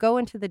if you go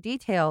into the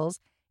details,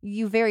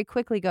 you very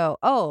quickly go,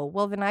 oh,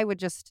 well, then I would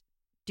just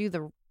do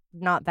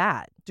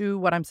do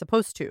what I'm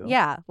supposed to.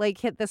 Yeah,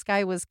 like this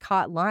guy was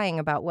caught lying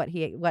about what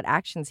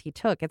actions he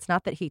took. It's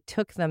not that he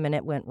took them and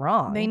it went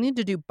wrong. They need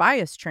to do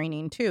bias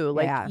training too.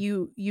 Like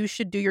you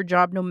should do your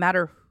job no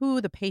matter who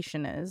the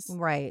patient is.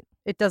 Right.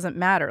 It doesn't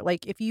matter.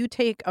 Like if you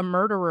take a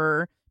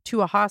murderer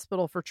to a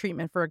hospital for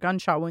treatment for a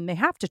gunshot wound, they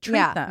have to treat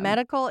them.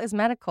 Medical is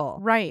medical.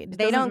 Right.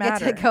 They don't get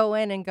to go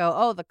in and go,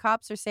 oh, the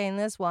cops are saying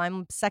this. Well,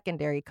 I'm a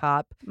secondary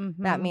cop.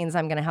 That means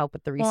I'm going to help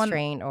with the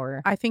restraint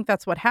or... I think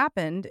that's what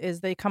happened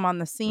is they come on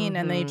the scene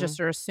and they just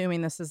are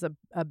assuming this is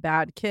a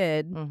bad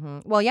kid.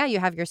 Well, yeah, you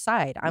have your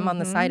side. I'm on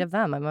the side of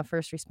them. I'm a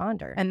first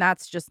responder. And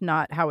that's just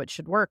not how it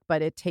should work,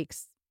 but it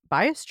takes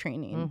bias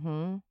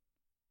training.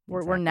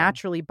 We're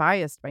naturally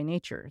biased by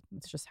nature.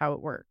 It's just how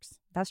it works.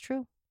 That's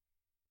true.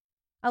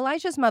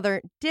 Elijah's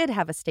mother did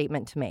have a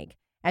statement to make.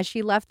 As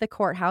she left the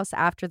courthouse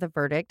after the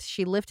verdict,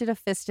 she lifted a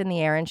fist in the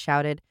air and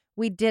shouted,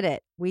 "We did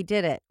it! We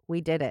did it!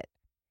 We did it!"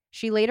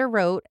 She later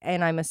wrote,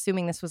 and I'm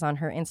assuming this was on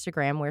her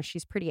Instagram where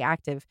she's pretty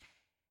active,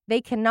 "They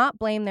cannot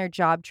blame their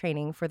job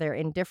training for their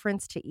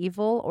indifference to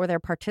evil or their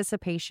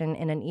participation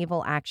in an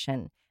evil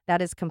action.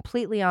 That is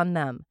completely on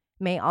them.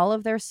 May all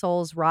of their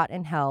souls rot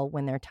in hell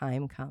when their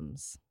time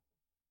comes."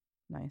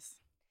 Nice.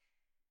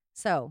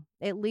 So,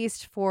 at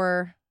least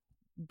for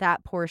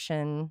that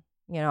portion,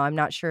 I'm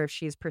not sure if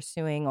she's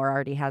pursuing or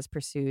already has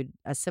pursued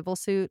a civil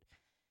suit,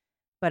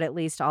 but at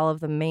least all of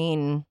the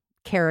main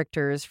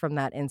characters from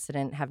that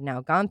incident have now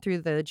gone through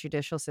the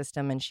judicial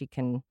system and she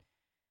can,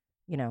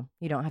 you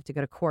don't have to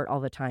go to court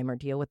all the time or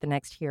deal with the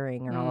next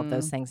hearing or all of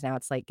those things. Now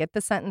it's like get the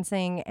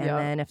sentencing and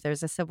then if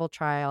there's a civil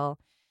trial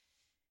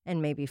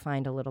and maybe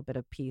find a little bit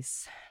of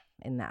peace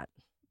in that.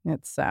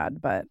 It's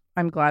sad, but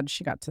I'm glad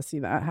she got to see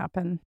that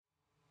happen.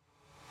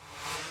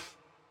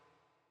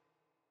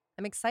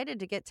 I'm excited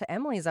to get to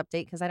Emily's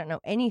update because I don't know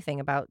anything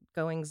about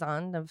goings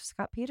on of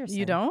Scott Peterson.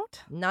 You don't?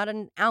 Not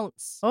an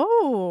ounce.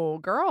 Oh,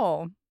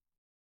 girl.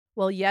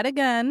 Well, yet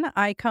again,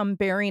 I come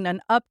bearing an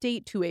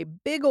update to a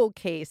big old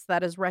case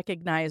that is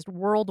recognized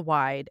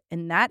worldwide,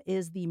 and that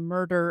is the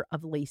murder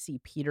of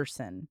Laci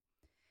Peterson.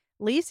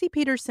 Laci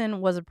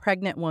Peterson was a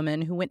pregnant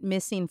woman who went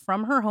missing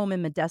from her home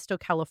in Modesto,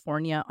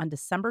 California on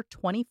December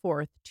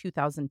 24th,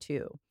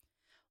 2002.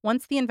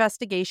 Once the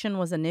investigation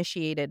was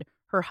initiated,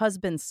 her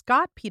husband,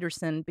 Scott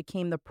Peterson,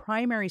 became the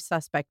primary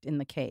suspect in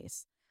the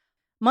case.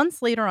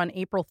 Months later, on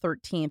April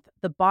 13th,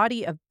 the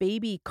body of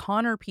baby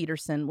Connor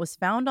Peterson was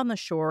found on the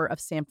shore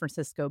of San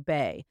Francisco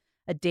Bay.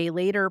 A day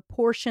later,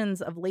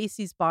 portions of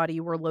Laci's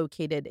body were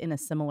located in a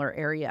similar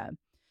area.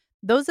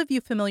 Those of you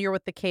familiar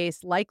with the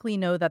case likely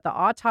know that the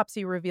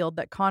autopsy revealed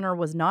that Connor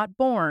was not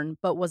born,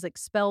 but was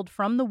expelled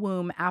from the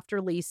womb after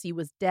Laci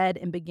was dead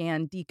and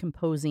began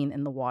decomposing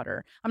in the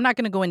water. I'm not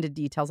going to go into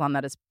details on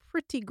that. It's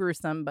pretty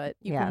gruesome, but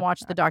you can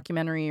watch the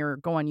documentary or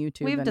go on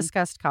YouTube. We've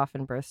discussed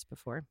coffin births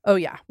before. Oh,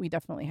 yeah, we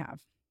definitely have.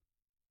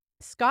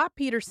 Scott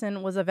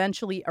Peterson was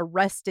eventually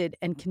arrested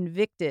and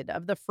convicted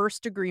of the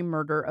first-degree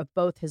murder of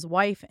both his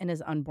wife and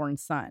his unborn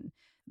son.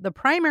 The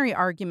primary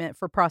argument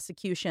for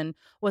prosecution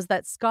was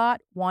that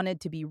Scott wanted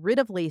to be rid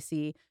of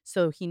Laci,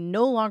 so he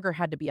no longer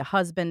had to be a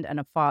husband and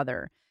a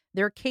father.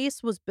 Their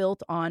case was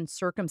built on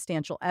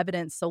circumstantial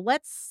evidence, so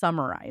let's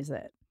summarize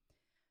it.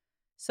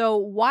 So,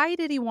 why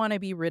did he want to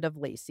be rid of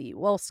Lacey?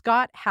 Well,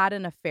 Scott had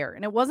an affair,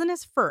 and it wasn't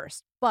his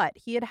first, but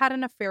he had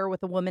an affair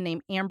with a woman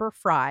named Amber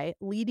Fry,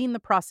 leading the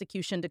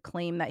prosecution to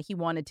claim that he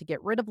wanted to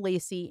get rid of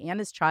Lacey and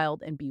his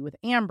child and be with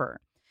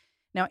Amber.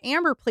 Now,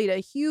 Amber played a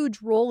huge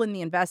role in the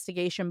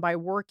investigation by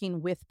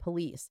working with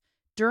police.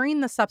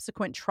 During the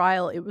subsequent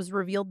trial, it was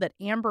revealed that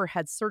Amber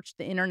had searched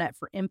the internet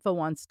for info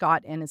on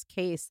Scott and his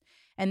case,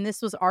 and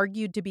this was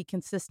argued to be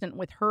consistent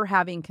with her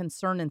having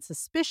concern and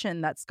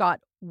suspicion that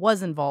Scott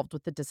was involved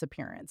with the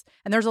disappearance.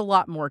 And there's a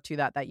lot more to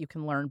that you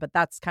can learn, but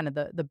that's kind of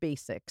the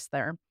basics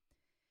there.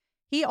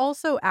 He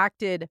also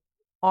acted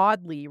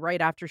oddly right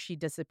after she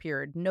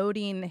disappeared,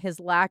 noting his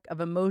lack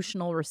of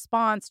emotional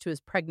response to his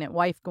pregnant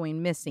wife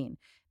going missing.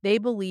 They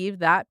believe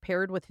that,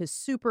 paired with his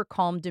super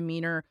calm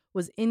demeanor,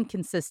 was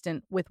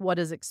inconsistent with what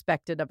is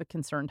expected of a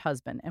concerned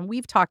husband. And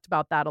we've talked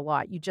about that a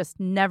lot. You just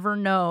never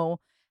know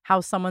how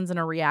someone's going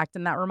to react.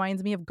 And that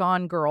reminds me of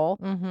Gone Girl.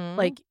 Mm-hmm.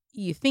 Like,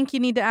 you think you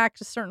need to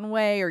act a certain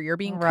way, or you're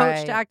being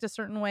coached to act a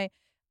certain way.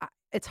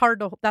 It's hard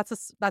to,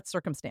 that's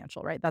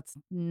circumstantial, right? That's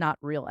not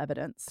real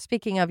evidence.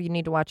 Speaking of, you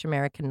need to watch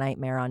American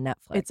Nightmare on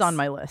Netflix. It's on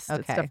my list. Okay.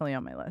 It's definitely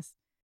on my list.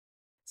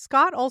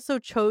 Scott also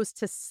chose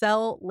to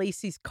sell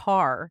Lacey's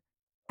car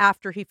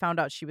after he found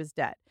out she was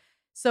dead.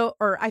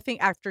 I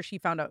think after she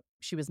found out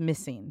she was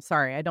missing.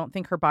 Sorry, I don't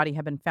think her body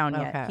had been found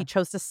yet. Okay. He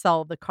chose to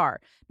sell the car.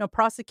 Now,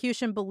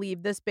 prosecution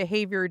believed this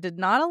behavior did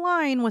not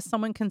align with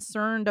someone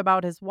concerned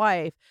about his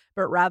wife,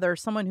 but rather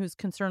someone who's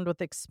concerned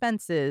with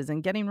expenses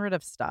and getting rid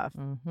of stuff.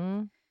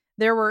 Mm-hmm.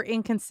 There were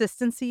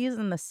inconsistencies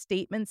in the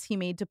statements he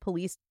made to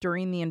police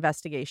during the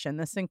investigation.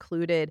 This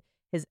included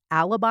his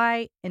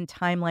alibi and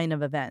timeline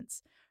of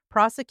events.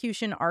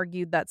 Prosecution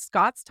argued that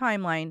Scott's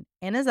timeline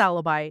and his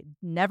alibi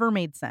never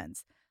made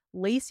sense.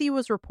 Lacey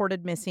was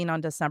reported missing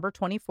on December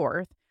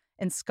 24th,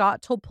 and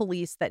Scott told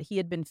police that he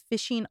had been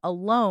fishing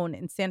alone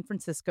in San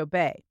Francisco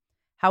Bay.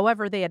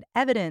 However, they had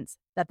evidence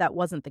that that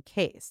wasn't the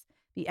case.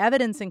 The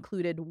evidence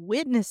included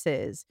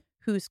witnesses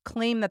whose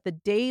claim that the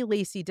day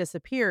Lacey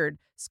disappeared,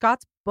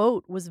 Scott's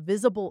boat was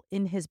visible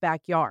in his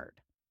backyard,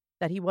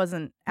 that he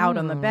wasn't out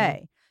on the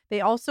bay.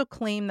 They also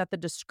claim that the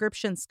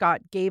description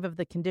Scott gave of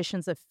the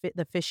conditions of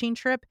the fishing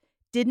trip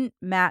didn't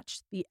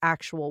match the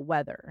actual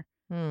weather.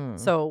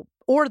 So,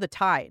 or the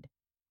tide.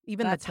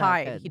 Even That's the not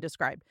tide good. he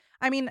described.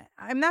 I mean,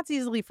 that's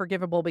easily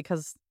forgivable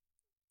because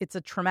it's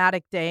a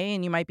traumatic day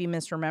and you might be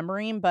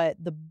misremembering, but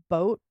the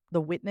boat,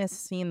 the witness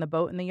seeing the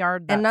boat in the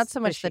yard, And not that's so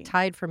much fishy. the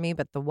tide for me,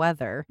 but the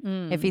weather.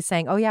 If he's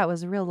saying, oh, yeah, it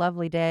was a real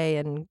lovely day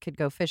and could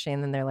go fishing,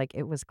 and then they're like,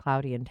 it was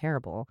cloudy and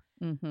terrible.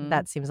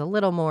 That seems a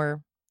little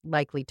more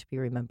likely to be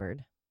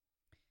remembered.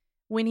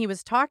 When he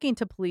was talking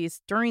to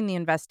police during the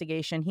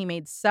investigation, he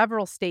made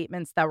several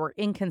statements that were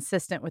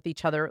inconsistent with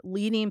each other,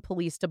 leading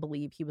police to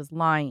believe he was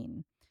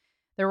lying.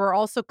 There were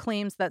also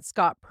claims that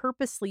Scott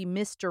purposely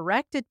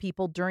misdirected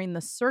people during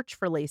the search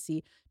for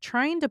Lacey,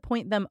 trying to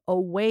point them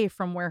away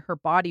from where her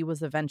body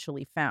was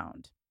eventually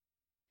found.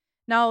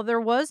 Now, there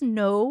was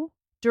no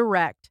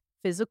direct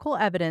physical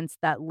evidence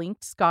that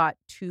linked Scott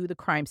to the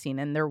crime scene,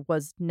 and there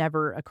was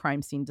never a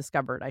crime scene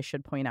discovered, I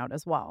should point out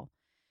as well.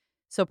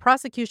 So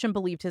prosecution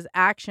believed his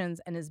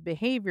actions and his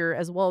behavior,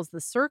 as well as the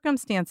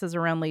circumstances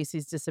around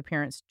Lacey's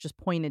disappearance, just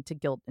pointed to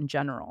guilt in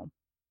general.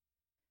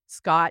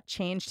 Scott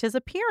changed his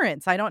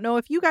appearance. I don't know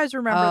if you guys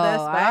remember this,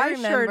 but I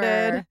sure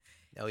did.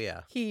 Oh,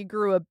 yeah. He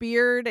grew a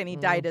beard and he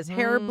dyed his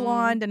hair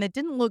blonde, and it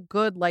didn't look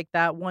good like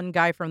that one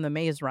guy from The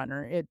Maze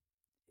Runner.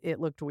 It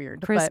looked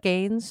weird. Chris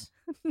Gaines.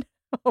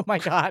 Oh, my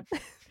God.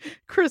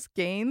 Chris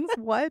Gaines?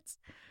 What?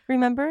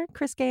 Remember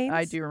Chris Gaines?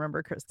 I do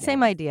remember Chris Gaines.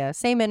 Same idea,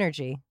 same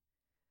energy,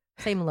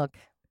 same look.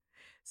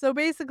 So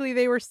basically,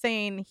 they were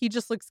saying he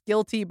just looks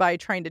guilty by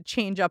trying to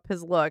change up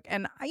his look.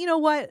 And you know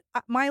what?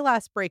 My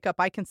last breakup,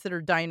 I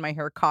considered dyeing my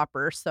hair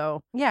copper.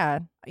 So Yeah.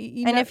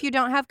 And if you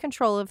don't have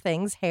control of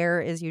things, hair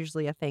is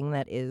usually a thing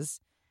that is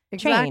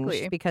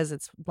changed because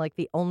it's like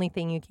the only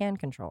thing you can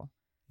control.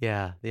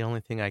 Yeah, the only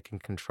thing I can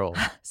control.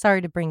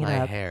 Sorry to bring it My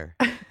up. hair.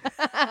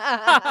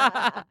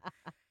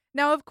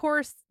 Now, of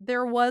course,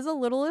 there was a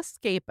little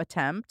escape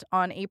attempt.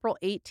 On April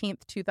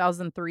 18th,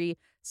 2003,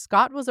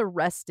 Scott was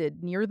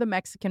arrested near the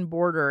Mexican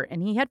border,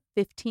 and he had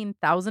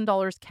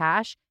 $15,000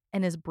 cash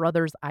and his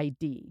brother's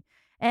ID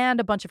and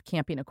a bunch of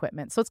camping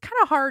equipment. So it's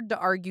kind of hard to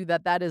argue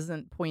that that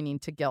isn't pointing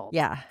to guilt.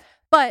 Yeah.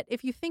 But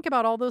if you think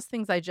about all those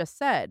things I just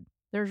said,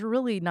 there's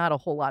really not a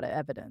whole lot of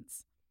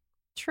evidence.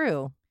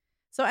 True.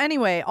 So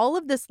anyway, all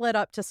of this led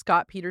up to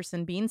Scott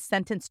Peterson being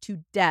sentenced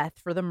to death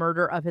for the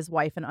murder of his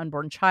wife and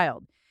unborn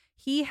child.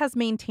 He has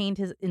maintained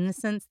his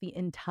innocence the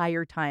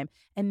entire time,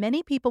 and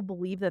many people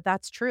believe that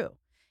that's true.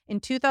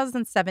 In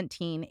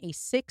 2017, a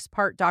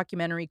 6-part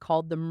documentary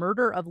called The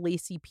Murder of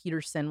Lacey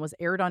Peterson was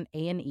aired on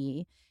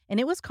A&E, and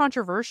it was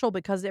controversial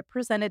because it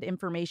presented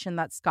information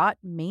that Scott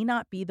may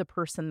not be the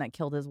person that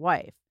killed his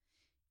wife.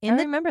 I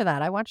remember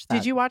that. I watched that.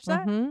 Did you watch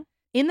that? Mm-hmm.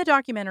 In the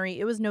documentary,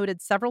 it was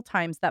noted several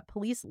times that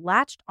police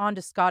latched onto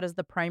Scott as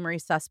the primary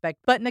suspect,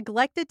 but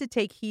neglected to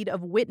take heed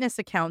of witness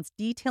accounts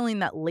detailing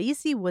that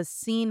Lacey was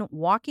seen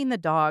walking the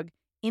dog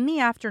in the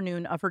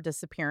afternoon of her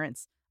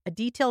disappearance a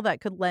detail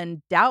that could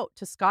lend doubt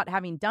to Scott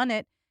having done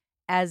it,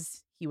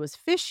 as he was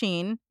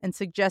fishing and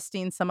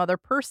suggesting some other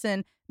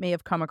person may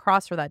have come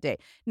across her that day.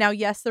 Now,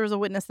 yes, there was a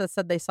witness that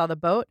said they saw the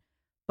boat,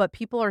 but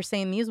people are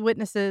saying these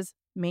witnesses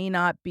may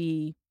not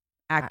be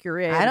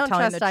accurate. I don't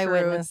telling trust the truth.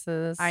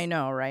 eyewitnesses. I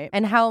know, right?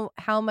 And how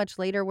much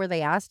later were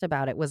they asked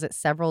about it? Was it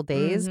several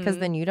days? Because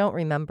then you don't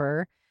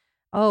remember.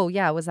 Oh,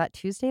 yeah. Was that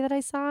Tuesday that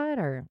I saw it?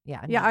 Or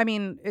Yeah, no. I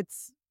mean,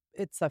 it's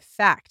a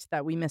fact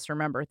that we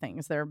misremember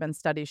things. There have been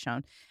studies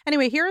shown.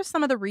 Anyway, here are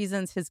some of the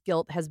reasons his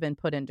guilt has been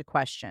put into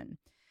question.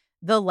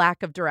 The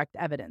lack of direct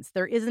evidence.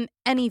 There isn't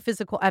any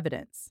physical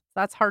evidence.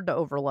 That's hard to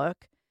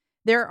overlook.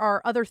 There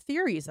are other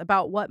theories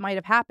about what might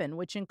have happened,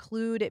 which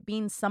include it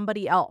being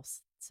somebody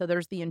else. So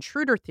there's the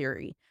intruder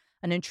theory.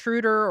 An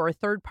intruder or a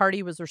third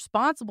party was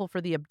responsible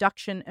for the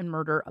abduction and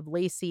murder of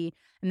Laci,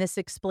 and this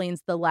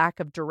explains the lack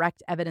of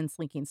direct evidence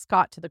linking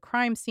Scott to the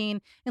crime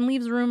scene and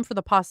leaves room for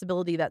the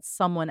possibility that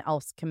someone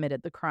else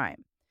committed the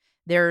crime.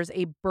 There's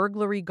a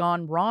burglary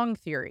gone wrong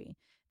theory.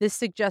 This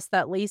suggests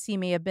that Laci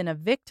may have been a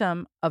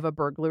victim of a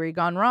burglary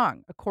gone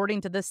wrong.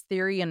 According to this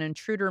theory, an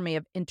intruder may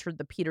have entered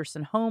the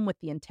Peterson home with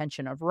the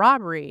intention of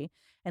robbery,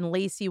 and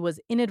Laci was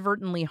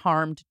inadvertently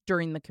harmed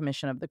during the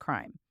commission of the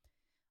crime.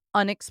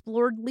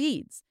 Unexplored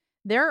leads.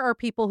 There are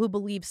people who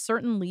believe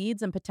certain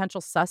leads and potential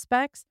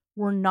suspects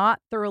were not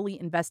thoroughly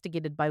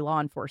investigated by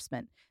law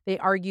enforcement. They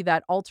argue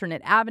that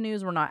alternate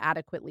avenues were not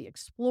adequately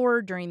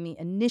explored during the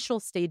initial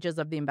stages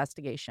of the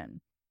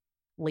investigation.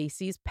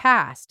 Laci's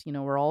past.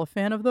 We're all a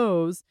fan of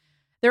those.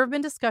 There have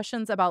been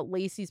discussions about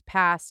Laci's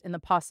past and the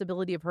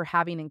possibility of her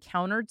having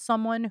encountered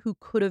someone who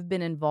could have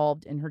been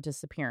involved in her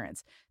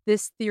disappearance.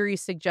 This theory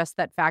suggests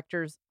that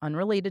factors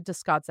unrelated to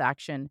Scott's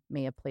action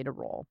may have played a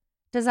role.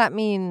 Does that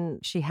mean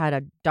she had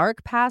a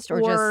dark past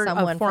or just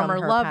someone a former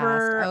from her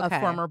lover, past? Okay. a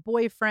former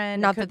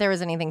boyfriend? Not that there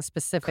was anything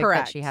specific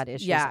Correct. that she had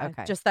issues. Yeah,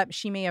 okay. just that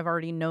she may have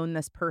already known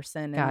this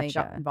person and they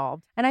got Gotcha.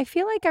 involved. And I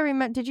feel like I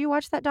remember. Did you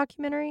watch that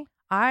documentary?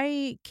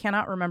 I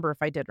cannot remember if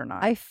I did or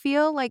not. I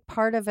feel like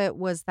part of it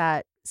was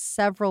that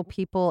several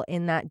people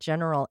in that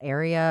general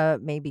area,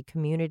 maybe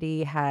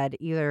community, had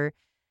either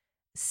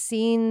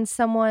seen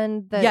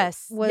someone that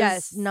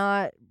was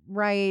not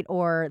right,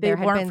 or They there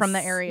had weren't been from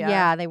the area.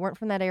 Yeah, they weren't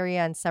from that area,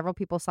 and several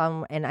people saw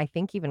them, and I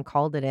think even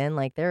called it in,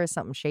 like there is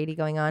something shady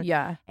going on.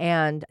 Yeah.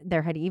 And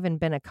there had even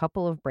been a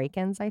couple of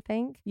break-ins, I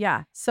think.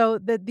 Yeah. So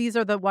these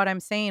are what I'm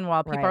saying,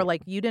 while people are Right.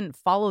 like, you didn't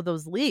follow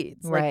those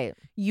leads. Like, Right.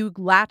 you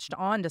latched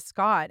on to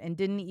Scott and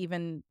didn't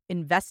even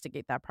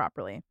investigate that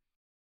properly.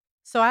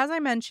 So as I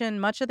mentioned,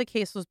 much of the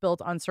case was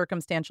built on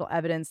circumstantial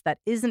evidence that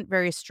isn't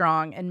very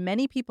strong, and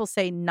many people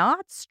say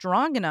not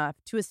strong enough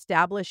to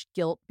establish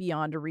guilt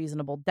beyond a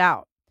reasonable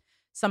doubt.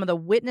 Some of the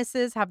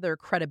witnesses have their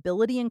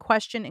credibility in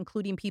question,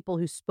 including people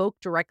who spoke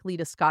directly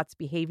to Scott's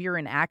behavior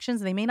and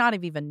actions. They may not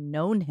have even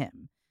known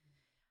him.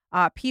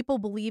 People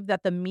believe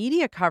that the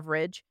media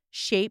coverage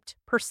shaped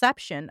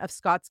perception of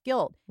Scott's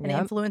guilt and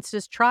Yep. influenced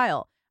his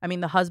trial. I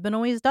mean, the husband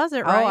always does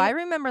it, right? Oh, I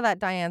remember that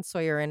Diane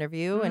Sawyer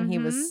interview, and he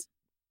Mhm. was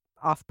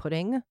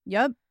off-putting.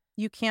 Yep.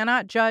 You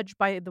cannot judge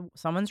by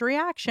someone's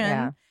reaction.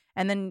 Yeah.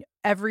 And then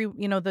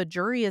the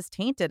jury is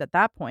tainted at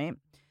that point.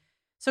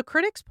 So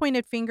critics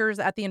pointed fingers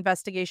at the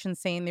investigation,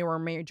 saying there were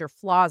major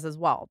flaws as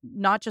well,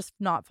 not just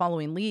not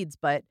following leads,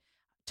 but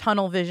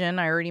tunnel vision.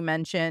 I already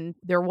mentioned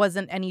there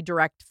wasn't any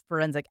direct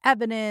forensic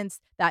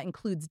evidence. That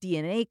includes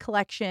DNA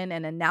collection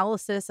and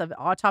analysis of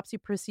autopsy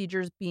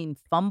procedures being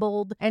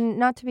fumbled. And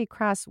not to be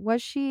crass,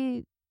 was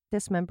she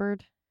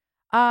dismembered?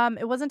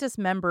 It wasn't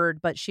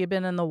dismembered, but she had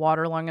been in the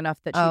water long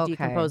enough that she Okay.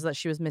 decomposed, that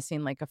she was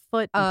missing like a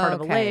foot and part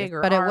of a leg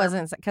or but arm. it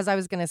wasn't, because I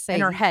was going to say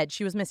And her head.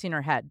 She was missing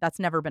her head. That's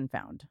never been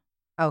found.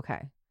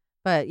 Okay.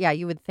 But yeah,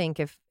 you would think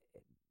if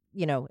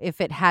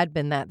it had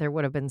been that, there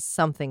would have been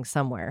something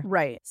somewhere.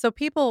 Right. So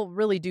people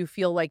really do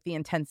feel like the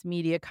intense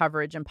media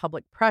coverage and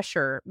public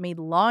pressure made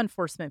law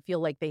enforcement feel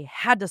like they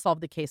had to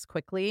solve the case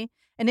quickly.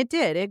 And it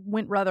did. It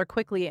went rather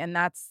quickly, and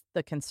that's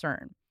the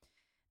concern.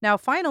 Now,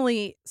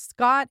 finally,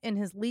 Scott and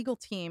his legal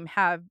team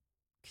have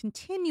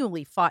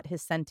continually fought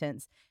his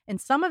sentence, and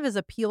some of his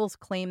appeals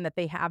claim that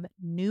they have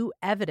new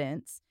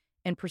evidence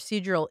and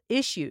procedural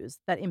issues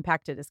that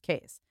impacted his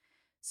case.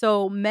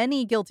 So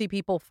many guilty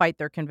people fight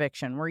their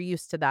conviction. We're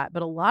used to that,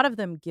 but a lot of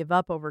them give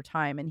up over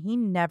time, and he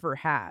never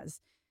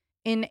has.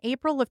 In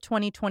April of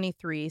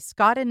 2023,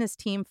 Scott and his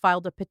team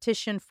filed a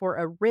petition for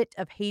a writ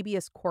of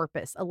habeas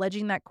corpus,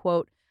 alleging that,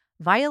 quote,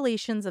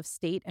 violations of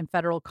state and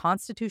federal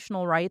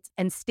constitutional rights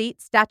and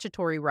state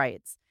statutory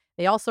rights.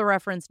 They also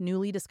reference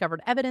newly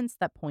discovered evidence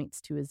that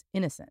points to his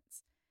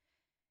innocence.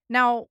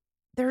 Now,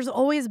 there's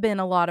always been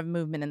a lot of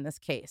movement in this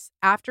case.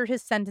 After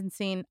his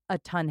sentencing, a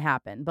ton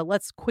happened, but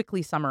let's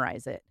quickly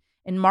summarize it.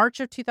 In March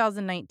of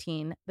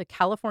 2019, the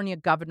California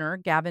governor,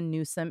 Gavin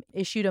Newsom,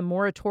 issued a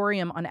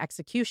moratorium on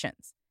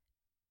executions.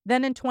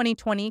 Then in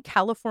 2020,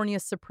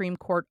 California's Supreme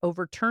Court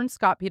overturned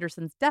Scott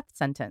Peterson's death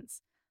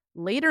sentence.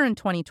 Later in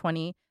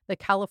 2020, the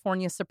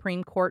California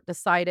Supreme Court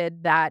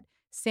decided that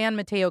San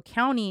Mateo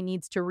County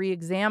needs to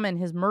re-examine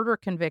his murder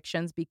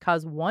convictions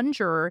because one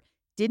juror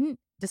didn't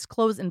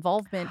disclose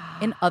involvement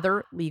in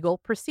other legal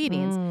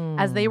proceedings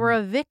as they were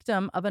a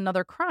victim of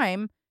another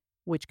crime,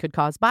 which could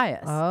cause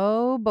bias.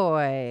 Oh,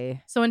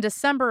 boy. So in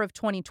December of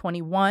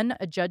 2021,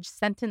 a judge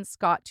sentenced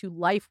Scott to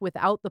life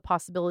without the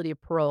possibility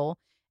of parole.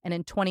 And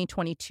in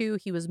 2022,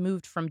 he was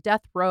moved from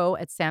death row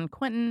at San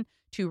Quentin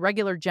to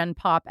regular Gen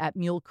Pop at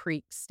Mule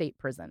Creek State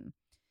Prison.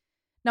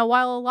 Now,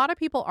 while a lot of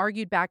people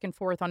argued back and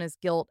forth on his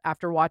guilt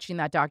after watching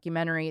that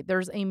documentary,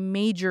 there's a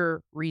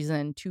major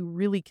reason to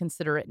really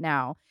consider it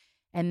now.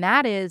 And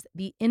that is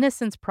the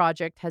Innocence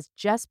Project has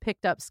just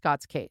picked up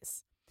Scott's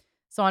case.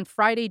 So on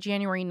Friday,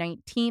 January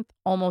 19th,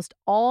 almost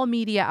all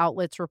media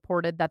outlets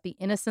reported that the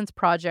Innocence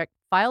Project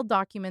filed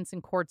documents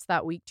in courts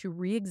that week to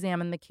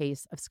re-examine the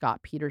case of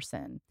Scott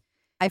Peterson.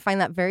 I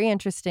find that very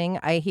interesting.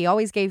 He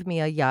always gave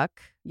me a yuck.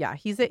 Yeah,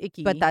 he's a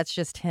icky. But that's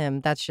just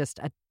him.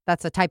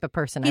 That's a type of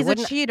person. He's a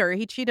cheater.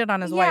 He cheated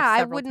on his wife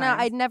several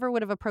times. I never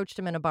would have approached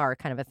him in a bar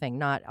kind of a thing.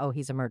 Not, oh,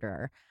 he's a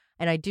murderer.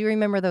 And I do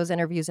remember those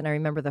interviews, and I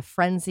remember the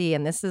frenzy.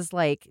 And this is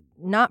like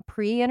not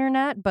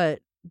pre-internet, but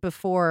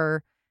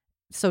before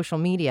social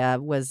media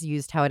was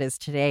used how it is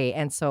today.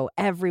 And so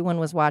everyone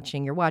was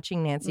watching. You're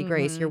watching Nancy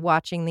Grace. You're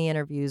watching the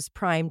interviews,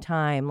 prime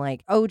time,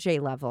 like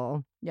OJ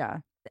level. Yeah.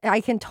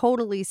 I can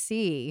totally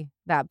see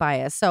that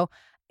bias. So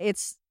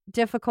it's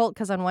difficult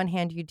because on one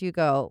hand you do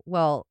go,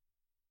 well,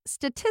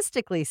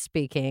 statistically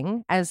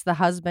speaking, as the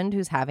husband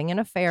who's having an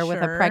affair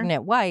with a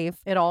pregnant wife,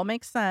 it all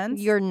makes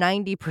sense. You're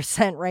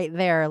 90% right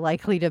there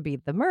likely to be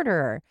the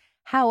murderer.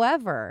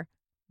 However,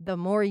 the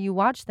more you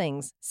watch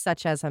things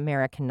such as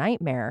American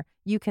Nightmare,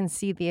 you can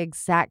see the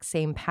exact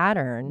same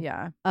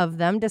pattern of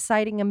them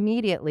deciding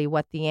immediately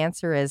what the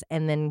answer is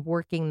and then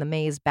working the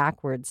maze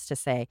backwards to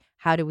say,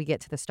 how do we get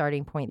to the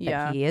starting point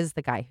that he is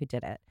the guy who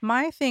did it?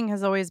 My thing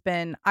has always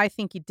been, I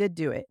think he did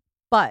do it,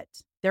 but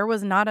there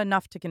was not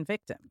enough to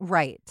convict him.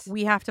 Right.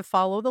 We have to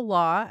follow the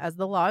law as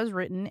the law is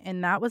written,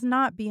 and that was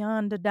not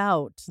beyond a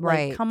doubt.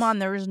 Right. Like, come on,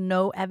 there is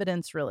no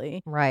evidence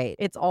really. Right.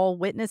 It's all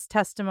witness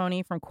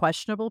testimony from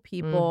questionable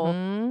people.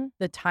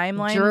 The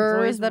timeline Jurors is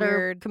always that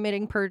weird. are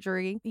committing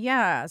perjury.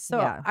 Yeah.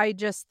 So I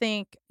just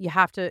think you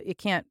have to, it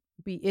can't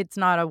be, it's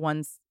not a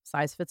one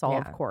size fits all,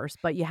 of course,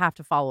 but you have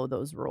to follow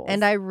those rules.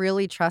 And I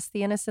really trust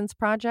the Innocence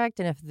Project.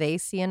 And if they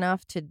see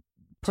enough to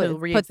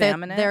put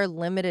their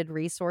limited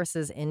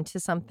resources into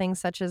something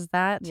such as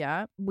that.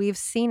 Yeah. We've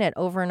seen it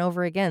over and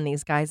over again.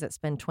 These guys that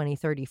spend 20,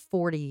 30,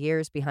 40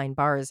 years behind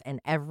bars, and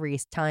every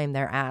time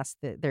they're asked,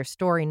 their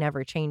story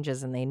never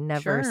changes and they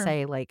never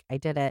say, like, I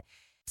did it.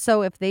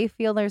 So if they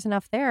feel there's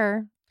enough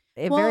there,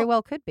 it very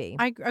well could be.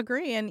 I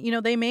agree.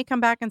 And, they may come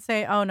back and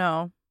say, oh,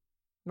 no.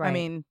 Right. I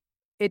mean,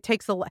 it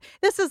takes a lot.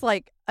 This is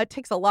like, it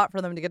takes a lot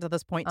for them to get to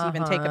this point to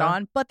even take it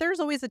on. But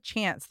there's always a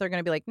chance they're going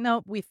to be like,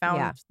 nope, we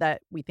found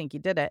that we think you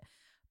did it.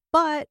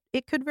 But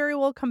it could very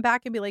well come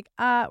back and be like,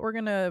 we're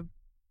going to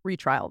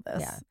retrial this.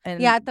 Yeah.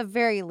 And at the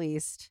very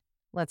least,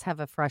 let's have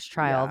a fresh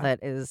trial that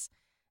is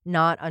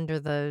not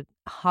under the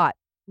hot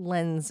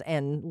lens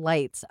and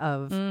lights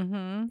of,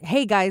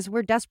 hey, guys,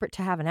 we're desperate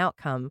to have an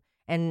outcome.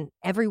 And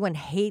everyone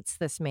hates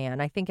this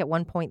man. I think at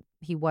one point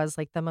he was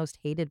like the most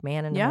hated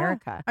man in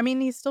America. I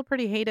mean, he's still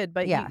pretty hated,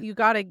 but you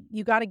gotta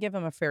give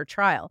him a fair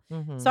trial.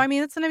 So, I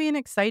mean, it's going to be an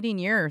exciting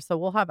year. So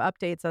we'll have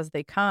updates as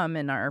they come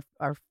in our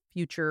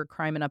future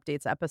Crime and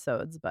Updates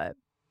episodes, but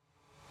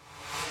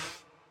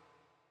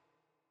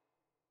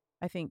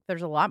I think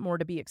there's a lot more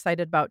to be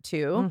excited about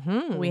too.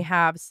 We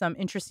have some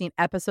interesting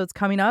episodes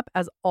coming up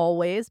as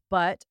always,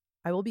 but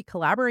I will be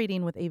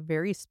collaborating with a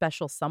very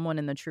special someone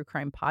in the true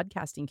crime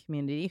podcasting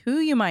community who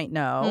you might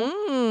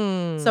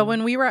know. So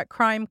when we were at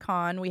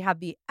CrimeCon, we had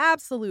the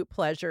absolute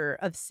pleasure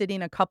of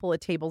sitting a couple of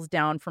tables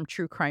down from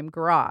True Crime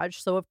Garage.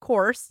 So of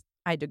course,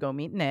 I had to go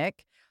meet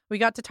Nick. We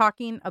got to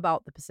talking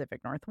about the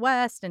Pacific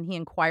Northwest, and he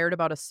inquired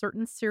about a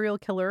certain serial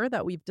killer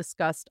that we've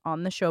discussed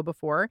on the show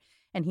before,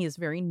 and he is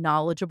very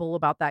knowledgeable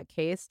about that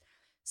case.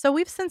 So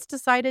we've since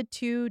decided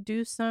to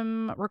do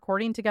some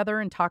recording together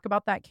and talk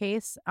about that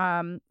case. So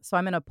I'm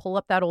going to pull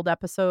up that old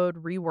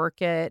episode,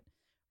 rework it.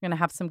 We're going to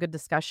have some good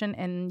discussion,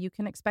 and you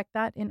can expect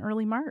that in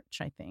early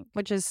March, I think.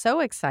 Which is so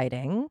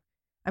exciting.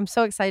 I'm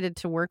so excited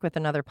to work with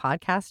another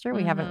podcaster.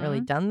 We haven't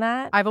really done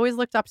that. I've always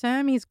looked up to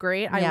him. He's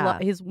great.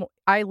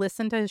 I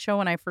listened to his show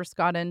when I first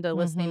got into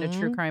listening to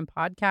true crime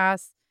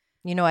podcasts.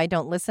 I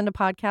don't listen to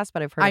podcasts,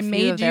 but I've heard a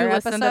few of their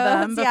episodes. Listen to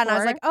them before. Yeah, and I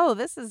was like, oh,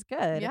 this is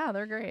good. Yeah,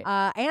 they're great.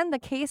 And the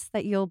case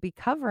that you'll be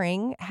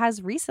covering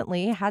has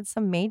recently had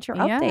some major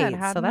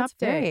updates. So that's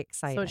very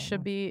exciting. So it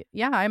should be,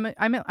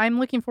 I'm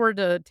looking forward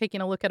to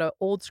taking a look at an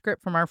old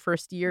script from our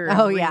first year and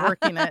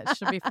reworking it. It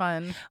should be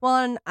fun. Well,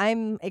 and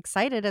I'm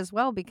excited as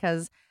well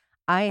because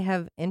I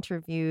have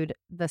interviewed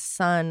the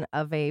son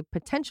of a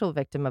potential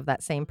victim of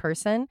that same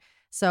person.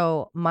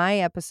 So my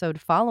episode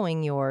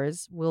following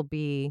yours will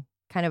be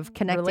kind of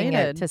connecting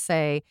it to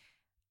say,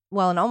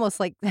 well, and almost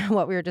like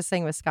what we were just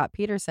saying with Scott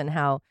Peterson,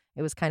 how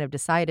it was kind of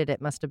decided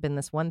it must have been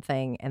this one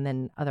thing and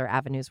then other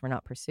avenues were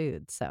not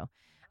pursued. So,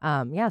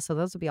 so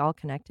those will be all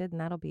connected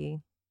and I'm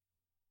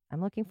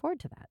looking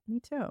forward to that. Me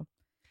too.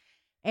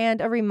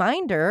 And a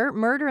reminder,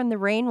 Murder in the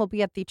Rain will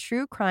be at the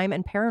True Crime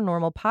and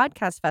Paranormal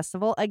Podcast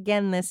Festival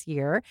again this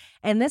year.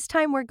 And this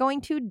time we're going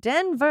to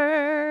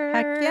Denver.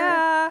 Heck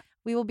yeah.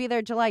 We will be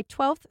there July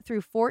 12th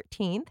through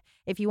 14th.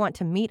 If you want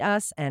to meet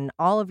us and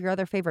all of your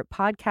other favorite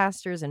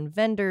podcasters and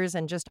vendors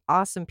and just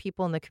awesome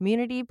people in the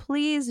community,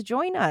 please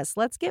join us.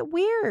 Let's get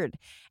weird.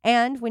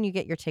 And when you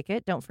get your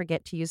ticket, don't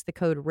forget to use the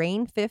code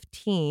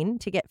RAIN15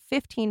 to get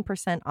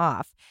 15%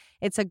 off.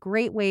 It's a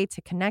great way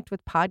to connect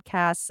with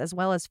podcasts as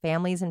well as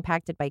families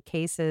impacted by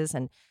cases.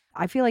 And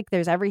I feel like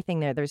there's everything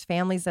there. There's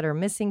families that are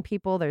missing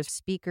people. There's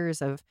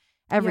speakers of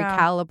every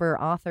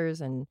caliber, authors.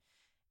 And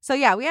so,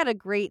 yeah, we had a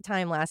great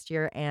time last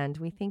year, and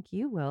we think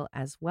you will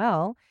as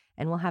well.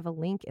 And we'll have a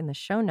link in the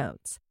show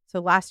notes. So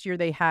last year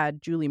they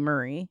had Julie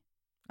Murray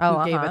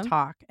who gave a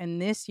talk.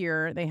 And this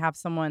year they have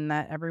someone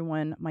that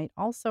everyone might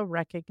also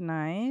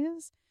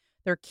recognize.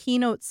 Their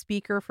keynote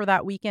speaker for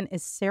that weekend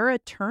is Sarah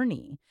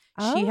Turney.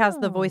 She has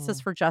the Voices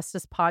for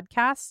Justice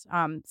podcast.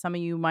 Some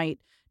of you might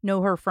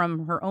know her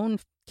from her own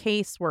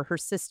case where her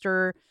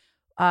sister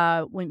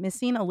went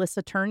missing,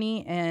 Alyssa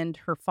Turney, and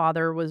her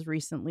father was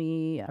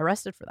recently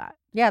arrested for that.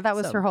 Yeah, that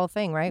was her whole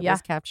thing, right? Yeah.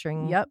 Was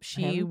capturing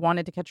She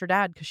wanted to catch her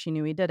dad because she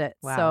knew he did it.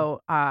 Wow.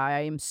 So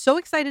I am so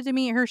excited to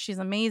meet her. She's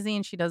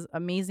amazing. She does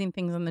amazing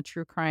things in the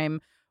true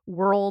crime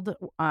world.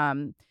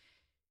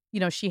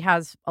 She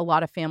has a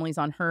lot of families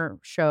on her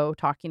show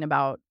talking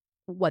about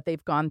what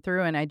they've gone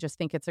through. And I just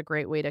think it's a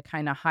great way to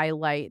kind of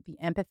highlight the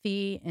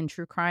empathy in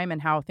true crime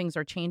and how things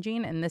are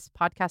changing. And this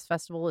podcast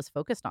festival is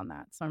focused on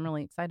that. So I'm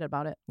really excited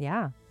about it.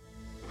 Yeah.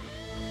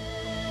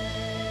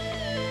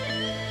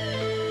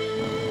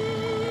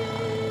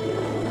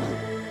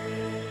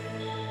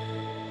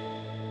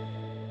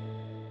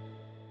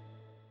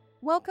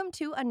 Welcome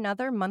to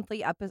another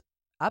monthly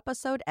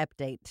episode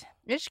update.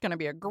 It's going to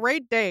be a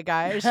great day,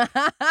 guys.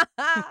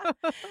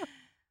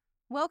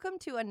 Welcome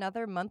to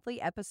another monthly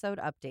episode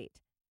update.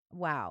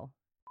 Wow.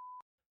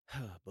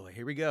 Oh, boy,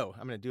 here we go.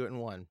 I'm going to do it in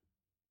one.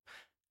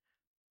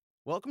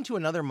 Welcome to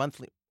another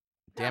monthly...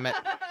 Damn it.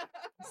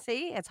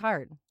 See, it's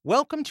hard.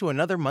 Welcome to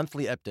another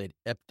monthly update.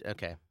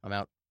 Okay, I'm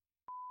out.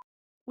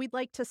 We'd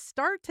like to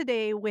start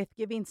today with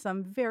giving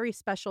some very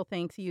special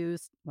thank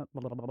yous.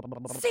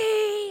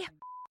 See?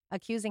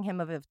 Accusing him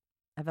of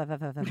I'm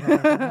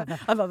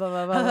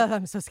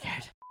so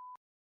scared.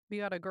 We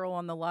got a girl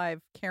on the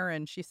live,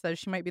 Karen. She says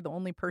she might be the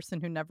only person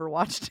who never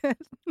watched it.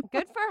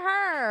 Good for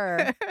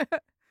her.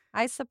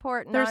 I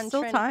support There's non-trend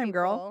still time, people.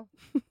 girl.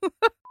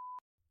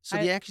 So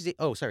the accusation...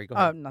 Oh, sorry, go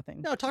ahead.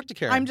 Nothing. No, talk to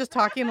Karen. I'm just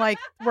talking like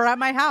we're at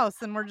my house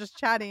and we're just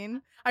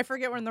chatting. I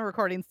forget we're in the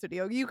recording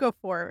studio. You go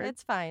forward.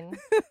 It's fine.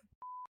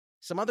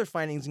 Some other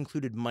findings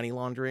included money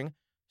laundering.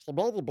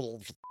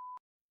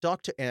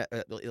 Talk to... Today,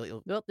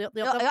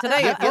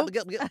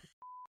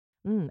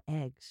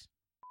 Eggs.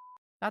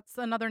 that's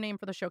another name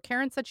for the show.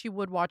 Karen said she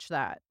would watch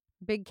that.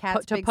 Big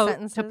Cats, Big To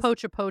Sentences.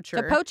 poach a poacher.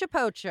 To poach a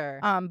poacher.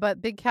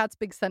 But Big Cats,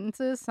 Big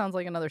Sentences sounds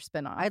like another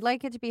spinoff. I'd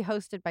like it to be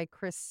hosted by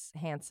Chris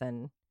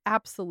Hansen.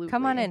 Absolutely.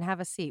 Come on in, have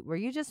a seat. Were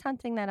you just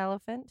hunting that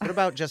elephant? What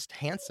about just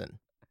Hanson?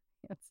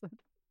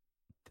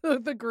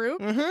 The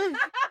group?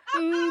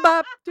 Mm-hmm.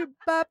 Bop, do,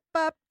 bop,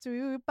 bop,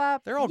 do,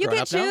 bop. They're all You grown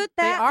can up now. shoot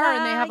They that are,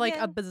 and they have like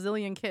a lion.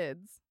 bazillion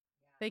kids.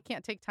 They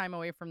can't take time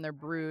away from their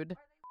brood.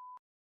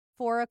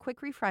 For a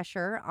quick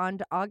refresher on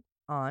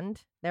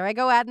there I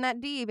go adding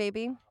that D,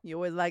 baby. You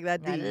always like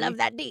that D. I love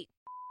that D.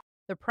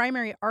 The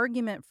primary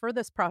argument for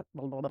this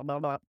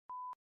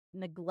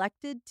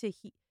neglected to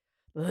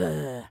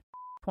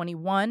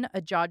 21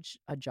 a judge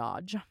I'm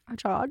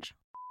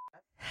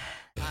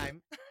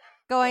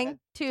Going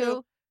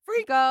to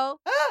freak. go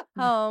Ah!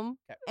 home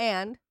Okay.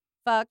 and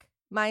fuck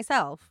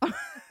myself.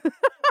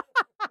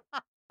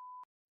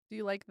 Do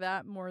you like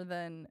that more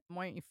than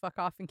why don't you fuck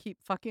off and keep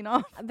fucking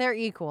off? They're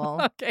equal.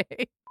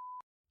 Okay.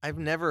 I've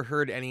never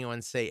heard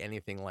anyone say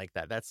anything like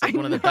that. That's like I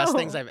one of the best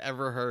things know. I've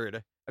ever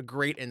heard. A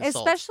great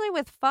insult. Especially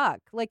with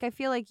fuck. Like, I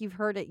feel like you've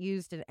heard it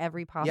used in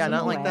every possible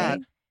not like way, that.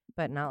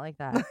 But not like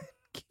that.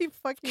 Keep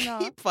fucking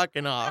off. Keep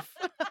fucking off.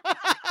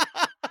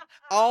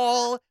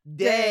 All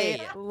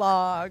day.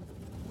 Log.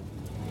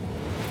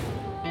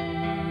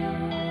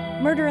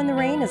 Murder in the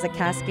Rain is a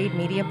Cascade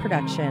Media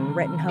production,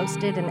 written,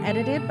 hosted, and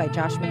edited by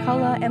Josh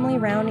McCullough, Emily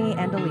Rowney,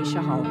 and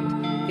Alicia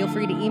Holland. Feel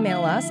free to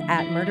email us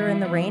at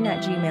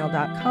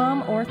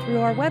murderintherain@gmail.com or through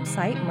our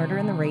website,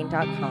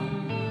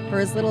 murderintherain.com. For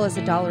as little as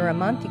 $1 a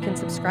month, you can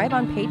subscribe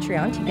on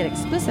Patreon to get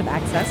exclusive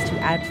access to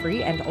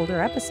ad-free and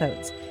older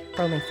episodes.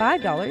 For only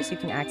 $5, you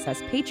can access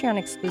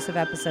Patreon-exclusive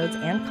episodes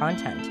and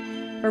content.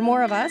 For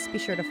more of us, be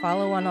sure to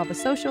follow on all the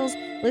socials,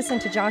 listen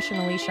to Josh and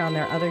Alicia on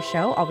their other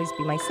show, Always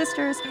Be My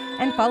Sisters,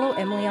 and follow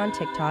Emily on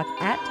TikTok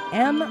at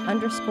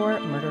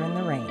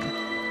 @M_murderintherain.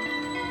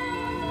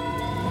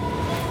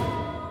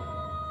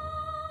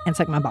 And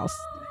suck my balls.